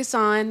focus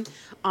on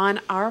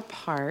our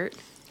part.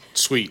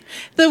 Sweet.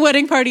 the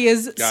wedding party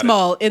is Got it.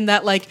 small in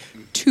that like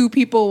two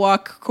people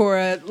walk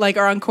Cora, like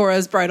are on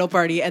Cora's bridal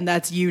party, and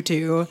that's you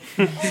two.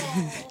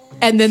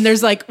 And then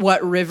there's like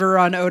what river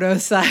on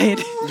Odo's side.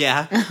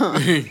 Yeah.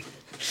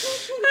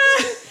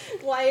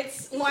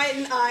 Wyatt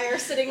and I are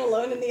sitting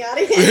alone in the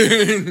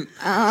audience.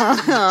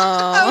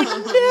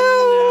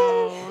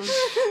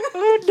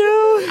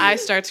 Oh I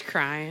starts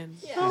crying.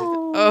 Yeah.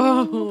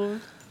 Oh.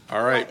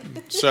 All right.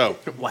 So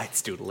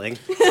White's doodling.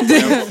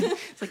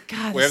 It's like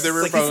God. we have the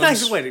Like, it's phones.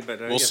 nice wedding, but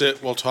We'll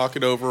sit. We'll talk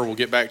it over. We'll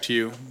get back to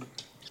you.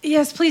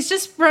 Yes, please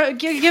just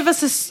give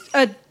us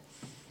a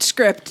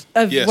script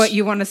of Yes. what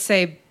you want to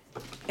say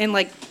in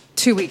like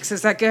 2 weeks.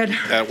 Is that good?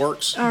 That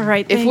works. All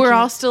right. If thank we're you.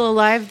 all still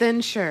alive,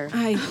 then sure.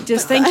 I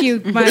just thank you,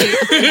 my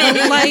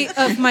the light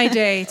of my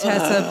day,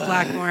 Tessa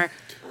Blackmore.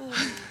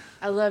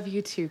 I love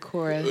you too,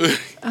 Cora.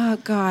 Oh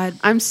God.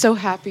 I'm so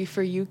happy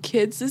for you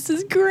kids. This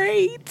is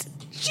great.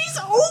 She's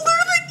older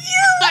than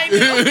you. I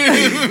know.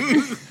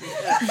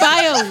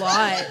 By a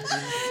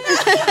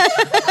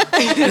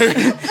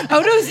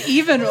lot. Odo's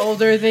even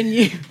older than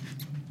you.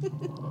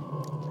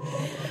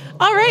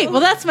 All right, well,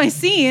 that's my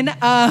scene. Oh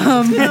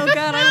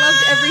God, I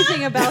loved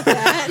everything about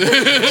that.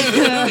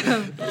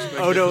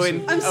 Odo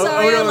and I'm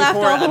sorry Odo I and laughed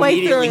Cora all the way through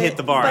immediately it. hit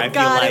the bar. But I feel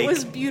God, like it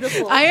was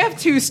beautiful. I have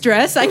too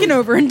stress. I can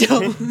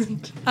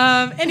overindulge.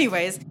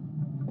 Anyways.